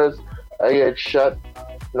see first I get shot,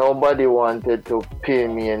 nobody wanted to pay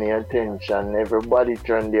me any attention. Everybody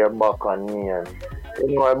turned their back on me and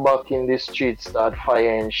I back in the street start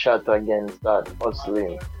firing shot again, start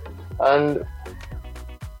hustling. And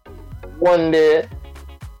one day,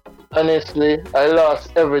 honestly, I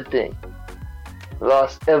lost everything.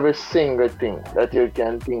 Lost every single thing that you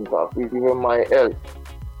can think of, even my health.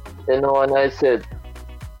 And I said,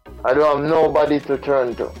 I don't have nobody to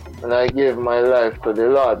turn to. And I gave my life to the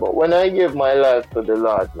Lord. But when I gave my life to the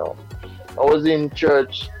Lord now, I was in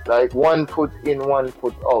church like 1 foot in, 1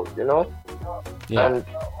 foot out, Yeah. And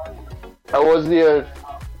I was there.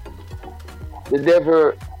 The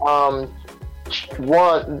devil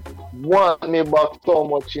want me back so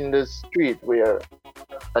much in the street where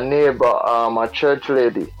a neighbor, a church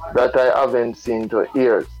lady that I haven't seen to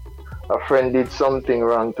years. A friend did something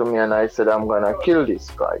wrong to me and I said, I'm gonna kill this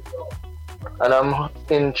guy. And I'm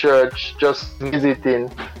in church just visiting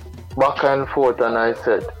back and forth and I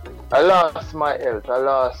said, I lost my health, I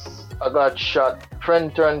lost I got shot.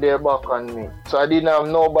 Friend turned their back on me. So I didn't have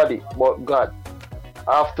nobody but God.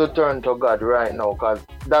 I have to turn to God right now because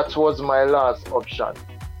that was my last option.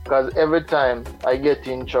 Because every time I get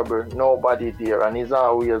in trouble, nobody there, and it's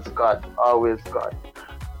always God, always God.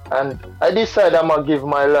 And I decided I'm going to give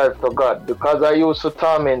my life to God because I used to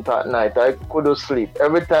torment at night. I couldn't sleep.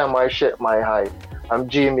 Every time I shut my eye, I'm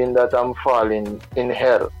dreaming that I'm falling in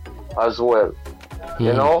hell as well.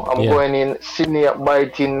 You know, I'm going in snake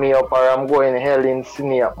biting me up, or I'm going hell in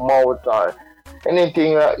snake mouth, or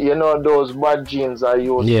anything, you know, those bad dreams I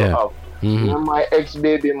used to have. When my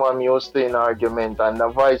ex-baby mom used to in argument, and the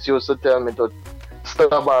voice used to tell me to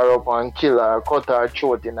stab her up and kill her, cut her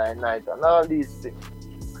throat in the night, and all these things.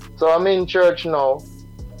 So I'm in church now,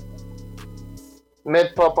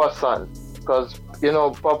 met Papa Son, because, you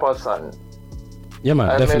know, Papa Son. Yeah,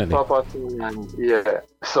 man, definitely. Met Papa Son, and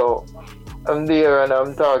so I'm there and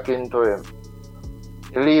I'm talking to him.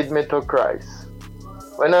 He lead me to Christ.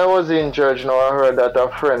 When I was in church now, I heard that a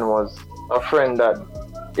friend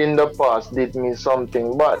that in the past did me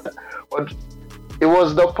something bad. But it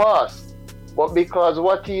was the past. But because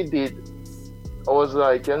what he did, I was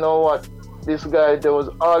like, you know what? This guy, there was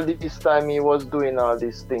all this time he was doing all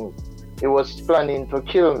these things. He was planning to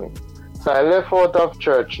kill me. So I left out of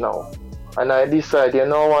church now. And I decided, you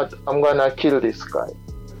know what? I'm going to kill this guy.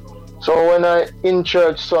 So when I in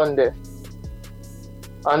church Sunday,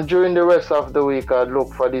 and during the rest of the week, I'd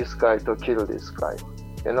look for this guy to kill this guy,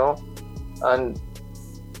 you know? And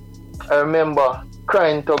I remember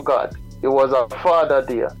crying to God. It was a father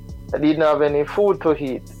there. I didn't have any food to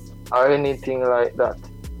eat or anything like that.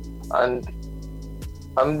 And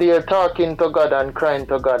I'm there talking to God and crying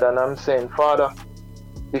to God, and I'm saying, Father,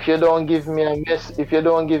 if you don't give me if you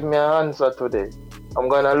don't give me an answer today, I'm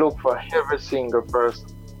gonna look for every single person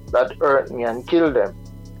that hurt me and kill them.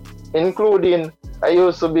 Including, I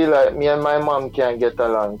used to be like, me and my mom can't get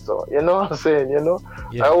along, so you know what I'm saying, you know?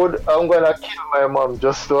 Yeah. I'm gonna kill my mom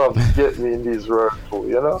just to have get me in this world too,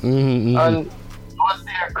 you know? And I was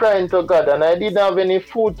there crying to God, and I didn't have any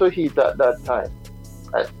food to eat at that time.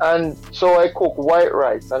 And so I cooked white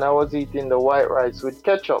rice, and I was eating the white rice with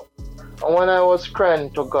ketchup. And when I was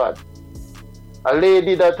crying to God, a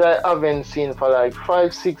lady that I haven't seen for like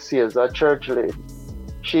 5-6 years, a church lady,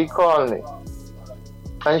 she called me.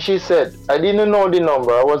 And she said, I didn't know the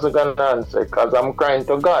number, I wasn't going to answer because I'm crying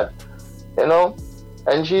to God, you know?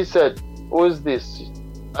 And she said, who is this?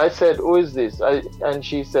 I said, who is this? And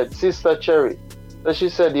she said, Sister Cherry. So she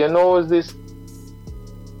said, you know who's this?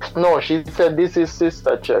 No, she said, this is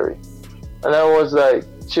Sister Cherry. And I was like,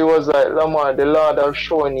 she was like, Lamar, the Lord has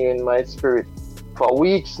shown you in my spirit for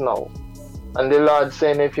weeks now. And the Lord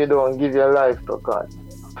saying, if you don't give your life to God,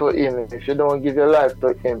 to Him, if you don't give your life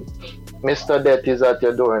to Him, Mr. Death is at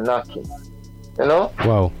your door knocking. You know?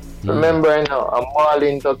 Wow. Remember now, I'm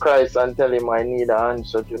calling to Christ and tell Him I need an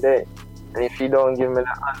answer today. And if He don't give me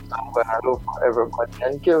the answer, I'm going to look for everybody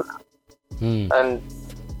and kill them. And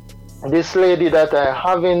this lady that I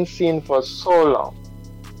haven't seen for so long,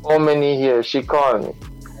 how many years, she called me.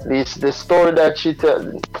 The story that she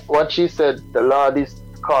told, what she said, the Lord is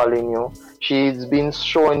calling you. She's been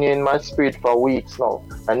showing you in my spirit for weeks now.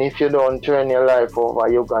 And if you don't turn your life over,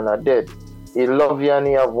 you're gonna dead. He love you and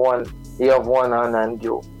he have one hand on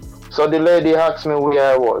you. So the lady asked me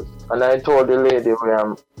where I was, and I told the lady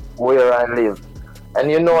where I live. And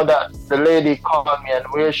you know that the lady called me, and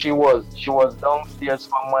where she was downstairs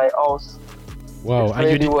from my house. Wow,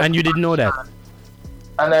 and you didn't know that?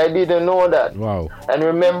 And I didn't know that. Wow. And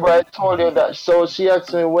remember I told you that. So she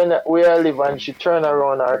asked me where I live, and she turned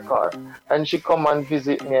around her car and she come and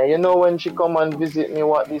visit me. And you know when she come and visit me,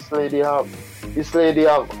 what this lady have? This lady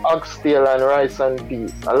have oxtail and rice and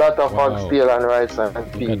peas. A lot of oxtail and rice and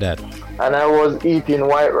peas. Look at that. And I was eating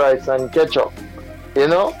white rice and ketchup. You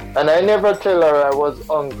know? And I never tell her I was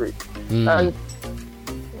hungry. And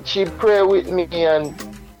she pray with me, and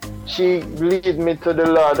she lead me to the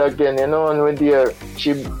Lord again, you know, and with her,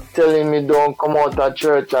 she telling me don't come out of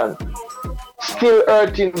church, and still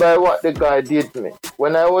hurting by what the guy did me.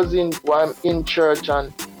 When I'm in church,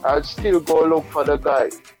 and I'd still go look for the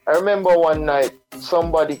guy. I remember one night,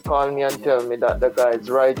 somebody called me and tell me that the guy is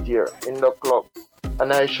right here in the club,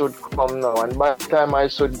 and I should come now. And by the time I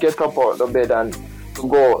should get up out of bed and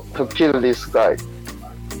go to kill this guy,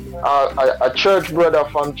 a church brother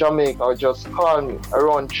from Jamaica just called me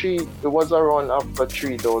around 3, it was around after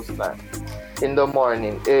 3 those times, in the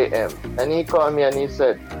morning, a.m. And he called me and he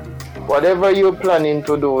said, whatever you're planning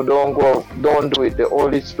to do, don't do it. The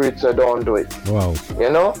Holy Spirit said don't do it. Wow.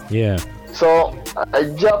 You know? Yeah. So I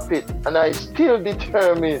dropped it, and I still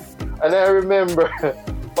determined. And I remember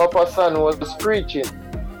Papa San was preaching,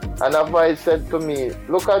 And a voice said to me,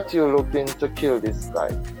 look at you looking to kill this guy.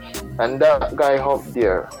 And that guy up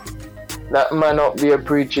there, that man up there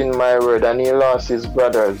preaching my word, and he lost his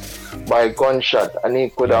brothers by gunshot, and he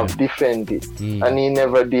could have defended, and he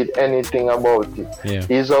never did anything about it. Yeah.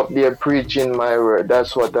 He's up there preaching my word.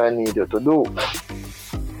 That's what I need you to do.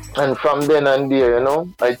 And from then and there, you know,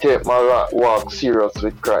 I take my walk serious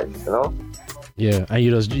with Christ, you know. Yeah, and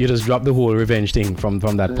you just drop the whole revenge thing from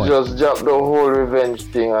that point. Just drop the whole revenge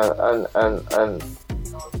thing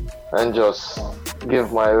and just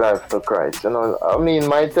give my life to Christ. You know, I mean,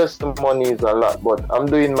 my testimony is a lot, but I'm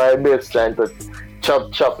doing my best trying to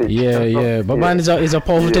chop it. Yeah. But man, it's a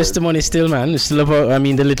powerful testimony still, man. It's still about, I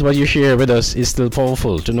mean, the little what you share with us is still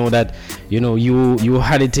powerful to know that, you know, you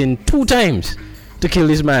had it in 2 times to kill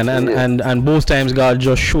this man, and both times God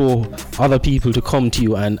just show other people to come to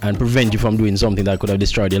you and prevent you from doing something that could have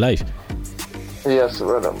destroyed your life. Yes,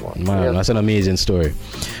 brother, man. Yes. That's an amazing story.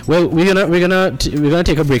 Well, we're gonna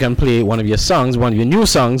take a break and play one of your songs, one of your new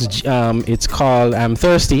songs. It's called "I'm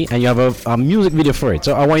Thirsty," and you have a music video for it.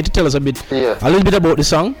 So I want you to tell us a little bit about the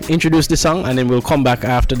song, introduce the song, and then we'll come back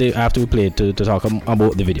after we play it to talk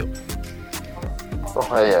about the video.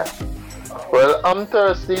 Oh yeah. Well, "I'm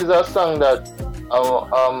Thirsty" is a song that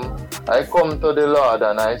I come to the Lord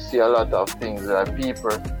and I see a lot of things that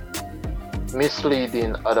people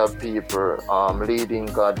misleading other people, leading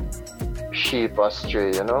God's sheep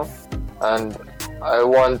astray, you know. And I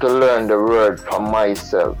want to learn the word for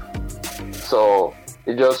myself. So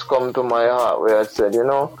it just come to my heart where I said, you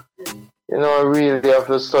know, I really have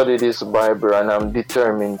to study this Bible, and I'm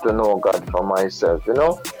determined to know God for myself, you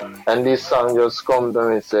know. And this song just come to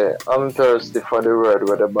me and say, I'm thirsty for the word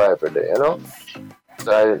with the Bible there, you know.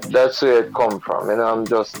 So that's where it come from, you know. I'm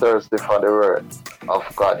just thirsty for the word of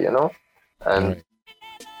God, you know. And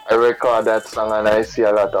I record that song and I see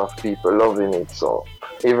a lot of people loving it, so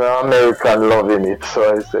even American loving it.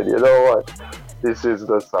 So I said, you know what, this is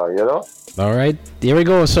the song, you know. All right, here we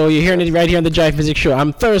go. So you're hearing it right here on the Jive Music Show.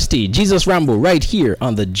 I'm Thirsty, Jesus Rambo, right here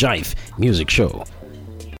on the Jive Music Show.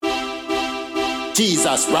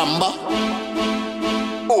 Jesus Rambo,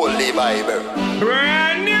 Holy Bible,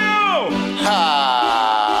 brand new.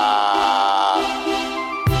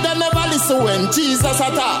 They never listen when Jesus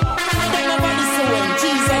attack. They never listen when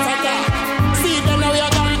Jesus attack. See them now you're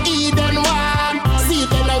gone Eden one. See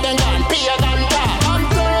them now they're gone pagan talk. I'm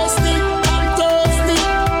thirsty.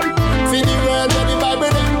 For the word of the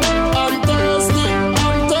Bible. I'm thirsty.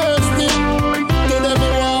 To them me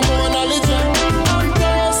want more knowledge. I'm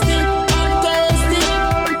thirsty.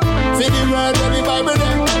 For the word of the Bible.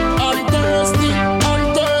 I'm thirsty.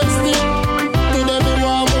 To them me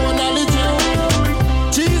want more knowledge.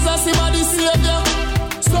 Jesus, him a the Savior.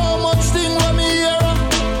 So much thing when me hear.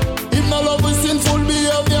 If no love is sinful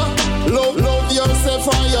behavior, love yourself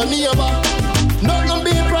and your neighbor. Nothing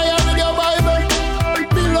be prayer with your Bible.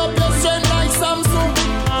 Build up your strength like Samson.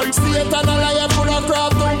 Satan a liar full of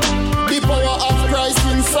craft. The power of Christ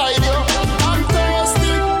inside you. I'm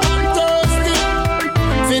thirsty.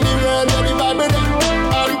 For the word of the Bible.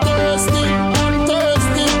 I'm thirsty.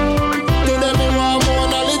 To them me want more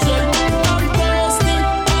knowledge. I'm thirsty.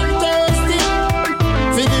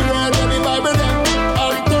 For the word of the Bible.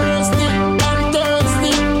 I'm thirsty.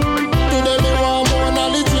 To them me want more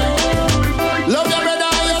knowledge. Love your brother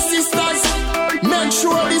and your sisters. Make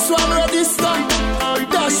sure this one register.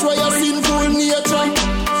 Dash where your sinful nature.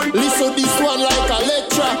 Listen this one like a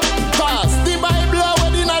lecture. Pass the Bible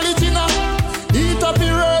with the knowledge in her. Eat up the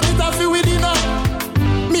word, it a fi within her.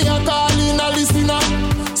 Me a call in a listener.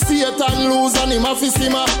 Satan lose and him a fi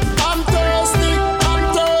simmer. I'm thirsty.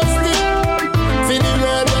 For the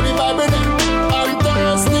word of the Bible. I'm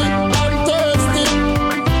thirsty.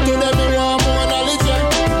 To them me want more knowledge.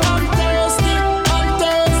 I'm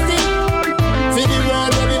thirsty. For the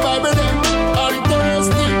word of the Bible. I'm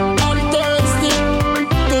thirsty.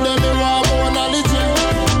 To them me want more knowledge.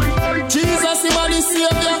 Jesus, him a the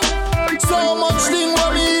Savior. So much thing when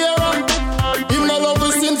me hear. Him no love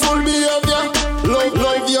with sinful behavior.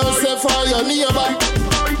 Love yourself and your neighbor.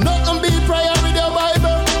 Nothing be prayer with your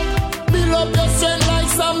Bible. Build up your strength like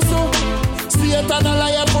Samson. Satan a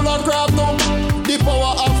liar full of craft. The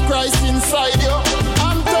power of Christ inside you.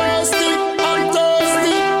 I'm thirsty.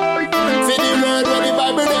 For the word of the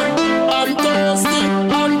Bible. I'm thirsty.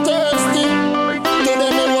 To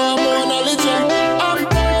them me want more knowledge. I'm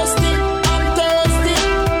thirsty.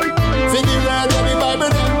 For the word of the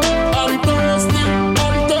Bible. I'm thirsty.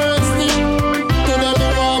 To them me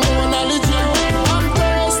want more knowledge. I'm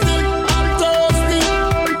thirsty.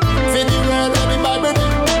 For the word of the Bible.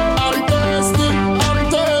 I'm thirsty.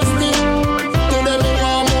 To them me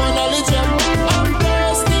want more knowledge.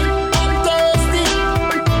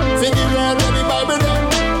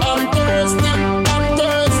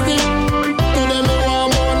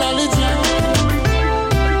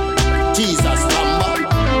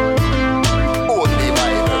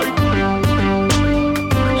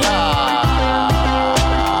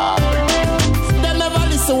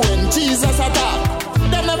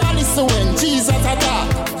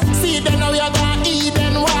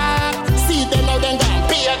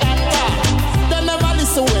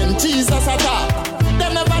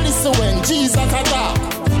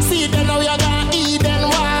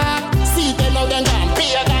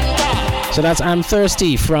 So that's I'm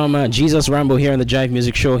Thirsty from Jesus Rambo here on the Jive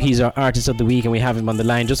Music Show. He's our artist of the week and we have him on the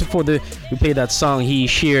line. Just before we played that song, he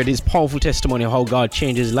shared his powerful testimony of how God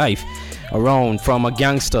changed his life around from a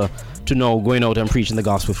gangster to now going out and preaching the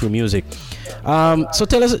gospel through music. So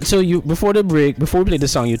tell us, before we played the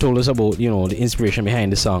song, you told us about, the inspiration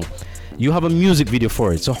behind the song. You have a music video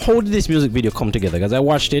for it. So how did this music video come together? Because I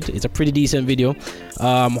watched it. It's a pretty decent video.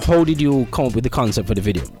 How did you come up with the concept for the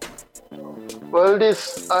video? Well,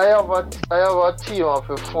 I have a team of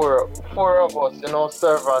four of us,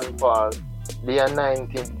 Servant Paul, the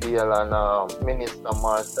anointing deal, and Minister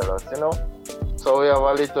Marcellus, So we have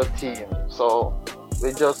a little team. So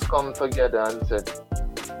we just come together and said,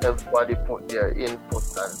 everybody put their input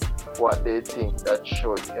and what they think that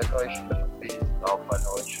should, it should be stuff and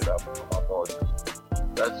how it should have come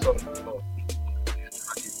about. That's something.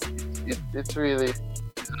 It's really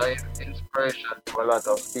an inspiration for a lot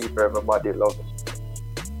of people. Everybody loves it.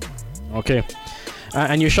 Okay.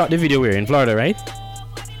 And you shot the video where? In Florida, right?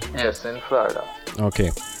 Yes, in Florida. Okay.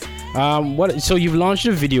 So you've launched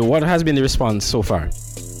the video. What has been the response so far?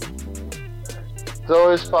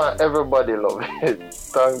 So it's fun. Everybody loves it.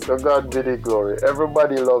 Thank to God be the glory.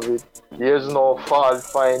 Everybody loves it. There's no fault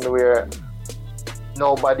find where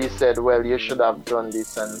nobody said, well, you should have done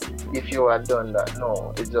this and if you had done that.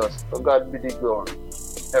 No, it's just to God be the glory.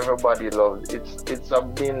 Everybody loves it. It's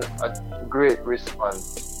been a great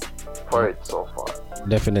response for it so far.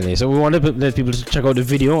 Definitely. So we want to let people check out the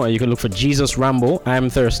video. You can look for Jesus Rambo, I'm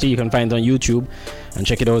Thirsty. You can find it on YouTube and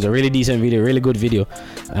check it out. It's a really decent video, really good video.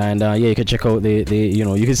 And you can check out the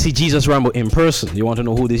you can see Jesus Rambo in person. You want to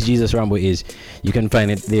know who this Jesus Rambo is, you can find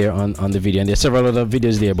it there on the video. And there's several other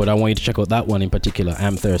videos there, but I want you to check out that one in particular,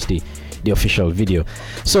 I'm Thirsty, the official video.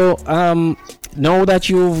 So now that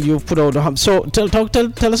you've put out, so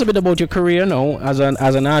tell us a bit about your career now as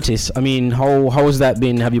an artist. I mean, how has that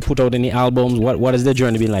been? Have you put out any albums? What has the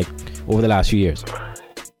journey been like over the last few years?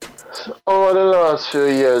 Over the last few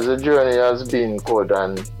years, the journey has been good,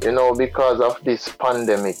 and because of this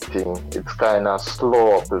pandemic thing, it's kind of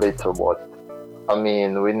slow up a little. But I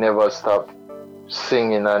mean, we never stop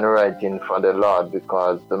singing and writing for the Lord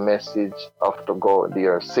because the message have to go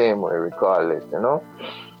there same way regardless,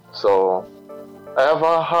 So I have an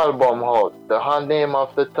album out. The name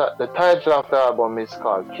of the title of the album is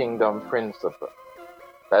called Kingdom Principle.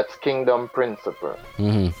 That's Kingdom Principle.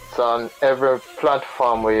 Mm-hmm. It's on every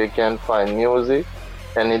platform where you can find music.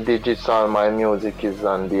 Any digital, my music is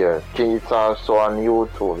on there. It's also on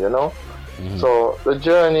YouTube, Mm-hmm. So the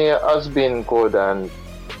journey has been good, and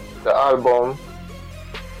the album,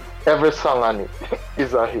 every song on it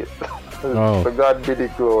is a hit. Oh. For God be the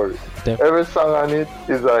glory. Every song on it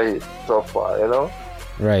is a hit so far,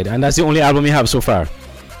 Right, and that's the only album you have so far?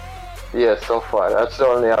 Yes, so far. That's the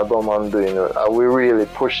only album I'm doing. We're really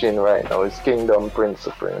pushing right now. It's Kingdom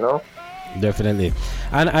Principle, Definitely.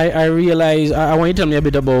 And I realize, I want you to tell me a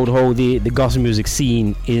bit about how the gospel music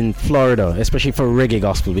scene in Florida, especially for reggae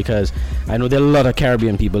gospel, because I know there are a lot of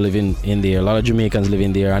Caribbean people living in there, a lot of Jamaicans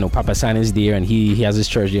living there. I know Papa San is there and he has his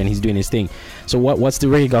church there and he's doing his thing. So what's the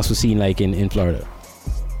reggae gospel scene like in Florida?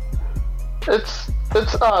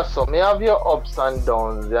 It's awesome. You have your ups and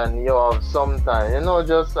downs, and you have sometimes,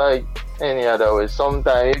 just like any other way.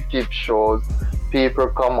 Sometimes you keep shows, people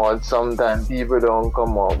come out, sometimes people don't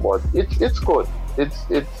come out, but it's good.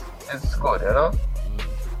 It's good,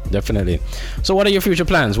 Definitely. So what are your future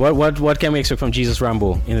plans? What can we expect from Jesus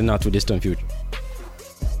Rambo in the not too distant future?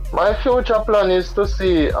 My future plan is to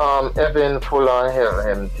see heaven full and hell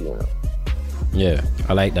empty. Yeah,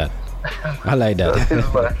 I like that. I like that. That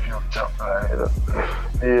is my future plan.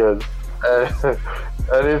 Yes.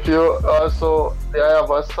 And if you also, I have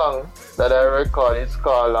a song that I record. It's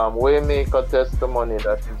called Waymaker Testimony,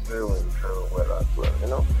 that is doing very well as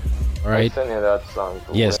well, All right. I send you that song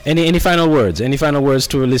too. Yes. Any final words? Any final words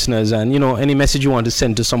to our listeners, and any message you want to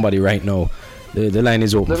send to somebody right now? The line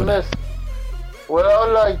is open for that. Well, I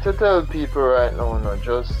would like to tell people right now,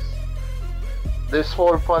 just this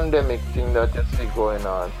whole pandemic thing that you see going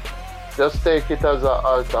on, just take it as an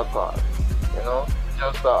altar call,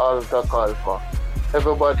 just an altar call for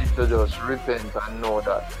everybody to just repent and know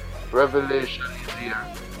that revelation is here,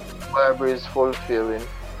 Bible is fulfilling,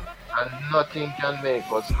 and nothing can make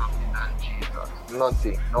us happy than Jesus.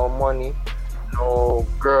 Nothing. No money, no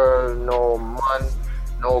girl, no man,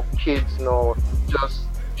 no kids, no, just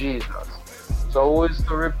Jesus. So who is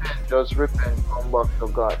to repent? Just repent, come back to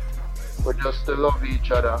God. We just to love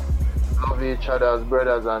each other as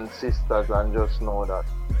brothers and sisters, and just know that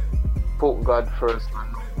put God first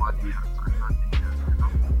and nobody else and nothing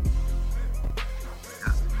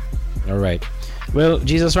else. Yes. All right. Well,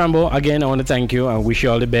 Jesus Rambo, again, I want to thank you. I wish you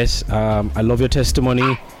all the best. I love your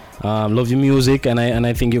testimony. Love your music, and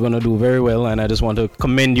I think you're going to do very well. And I just want to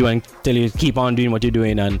commend you and tell you, keep on doing what you're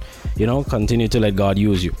doing, and, you know, continue to let God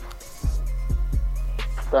use you.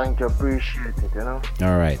 Thank you. Appreciate it, you know.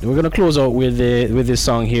 All right. We're going to close out with this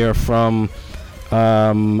song here from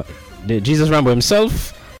the Jesus Rambo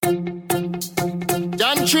himself.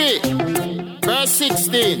 John 3, verse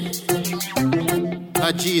 16.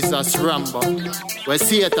 A Jesus Rambo, where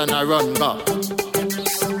Satan a run back.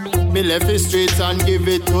 Me left the streets and give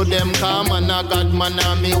it to them. Come and I got man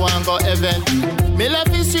and me want go heaven. Me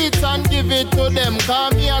left the streets and give it to them.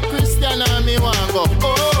 Come me a Christian and me want go.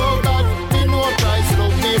 Oh God, me know Christ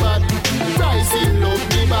love me bad. Christ he love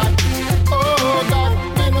me bad. Oh God,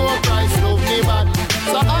 me know Christ love me bad.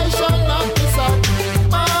 So I shall not be sad.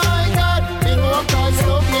 My God, me know Christ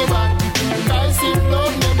love me bad. Christ he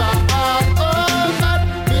love me bad. Oh God,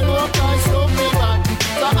 me know Christ love me bad.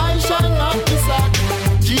 So I shall not be sad.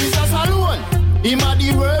 Jesus alone, him a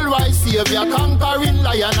the worldwide savior, conquering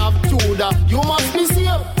Lion of Judah. You must be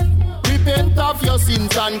saved. Repent of your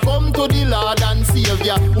sins and come to the Lord and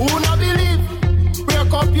Savior. Who not believe?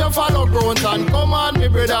 Break up your fallow grounds and come on, me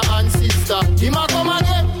brother and sister. Him a come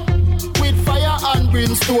again with fire and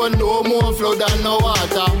brimstone, no more flood and no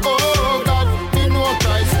water. Oh God, me know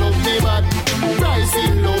Christ love me bad. Christ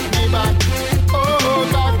he love me bad. Oh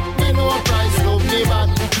God, me know Christ love me bad.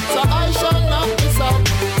 So I shall not be sad.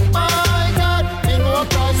 My God, me know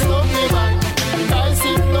Christ love me bad. Christ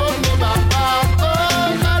he love me bad.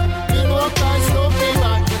 Oh God, me know Christ love me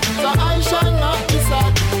bad. So I shall not be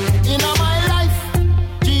sad. In my life,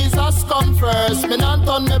 Jesus come first. Me not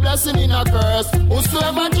turn me blessing in a curse.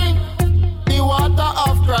 Whosoever drink the water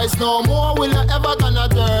of Christ, no more will I ever gonna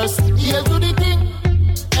thirst. Heal to the King.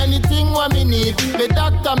 Anything what me need, me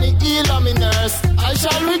doctor, me healer, me nurse. I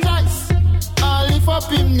shall rejoice. I lift up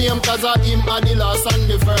him name, cause I him are the last and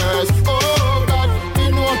the first. Oh God,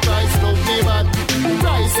 me know Christ love me bad.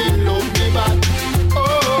 Christ he love me bad.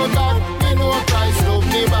 Oh God, me know Christ love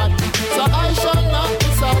me bad. So I shall not be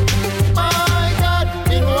sad. My God,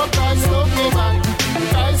 me know Christ love me bad.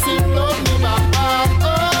 Christ he love me bad.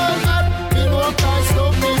 Oh God, me know Christ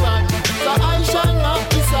love me bad. So I shall not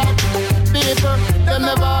be sad. People, them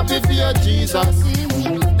never happy for your Jesus.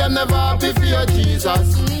 Them never happy for your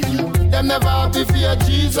Jesus. Them never happy for your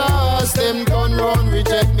Jesus. Them turn round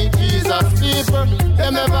reject me Jesus. People,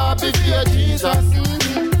 them never happy for your Jesus.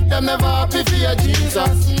 Them never happy for your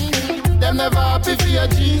Jesus. Them never happy for your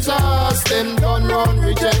Jesus. Them turn round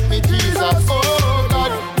reject me Jesus. Oh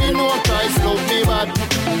God, me know Christ love me bad.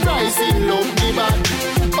 Christ he love me bad.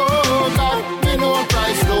 Oh God, me know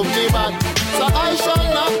Christ love me bad. So I shall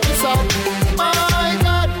not be sad. My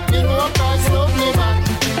God, me know Christ love me bad.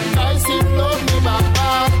 Christ he love me bad.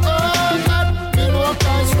 Oh God, me know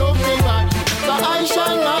Christ love me bad. So I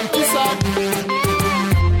shall not be sad.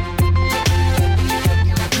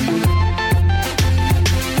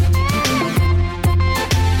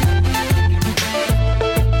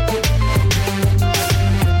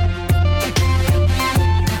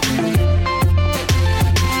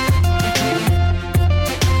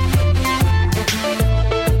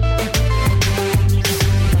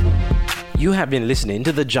 You have been listening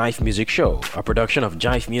to the Jive Music Show, a production of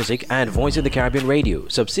Jive Music and Voice of the Caribbean Radio,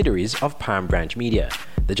 subsidiaries of Palm Branch Media.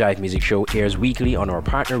 The Jive Music Show airs weekly on our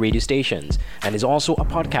partner radio stations and is also a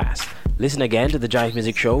podcast. Listen again to the Jive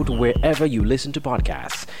Music Show to wherever you listen to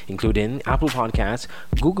podcasts, including Apple Podcasts,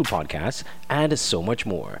 Google Podcasts, and so much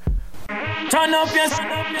more. Turn up your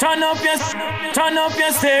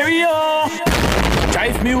stereo.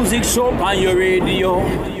 Jive Music Show on your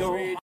radio.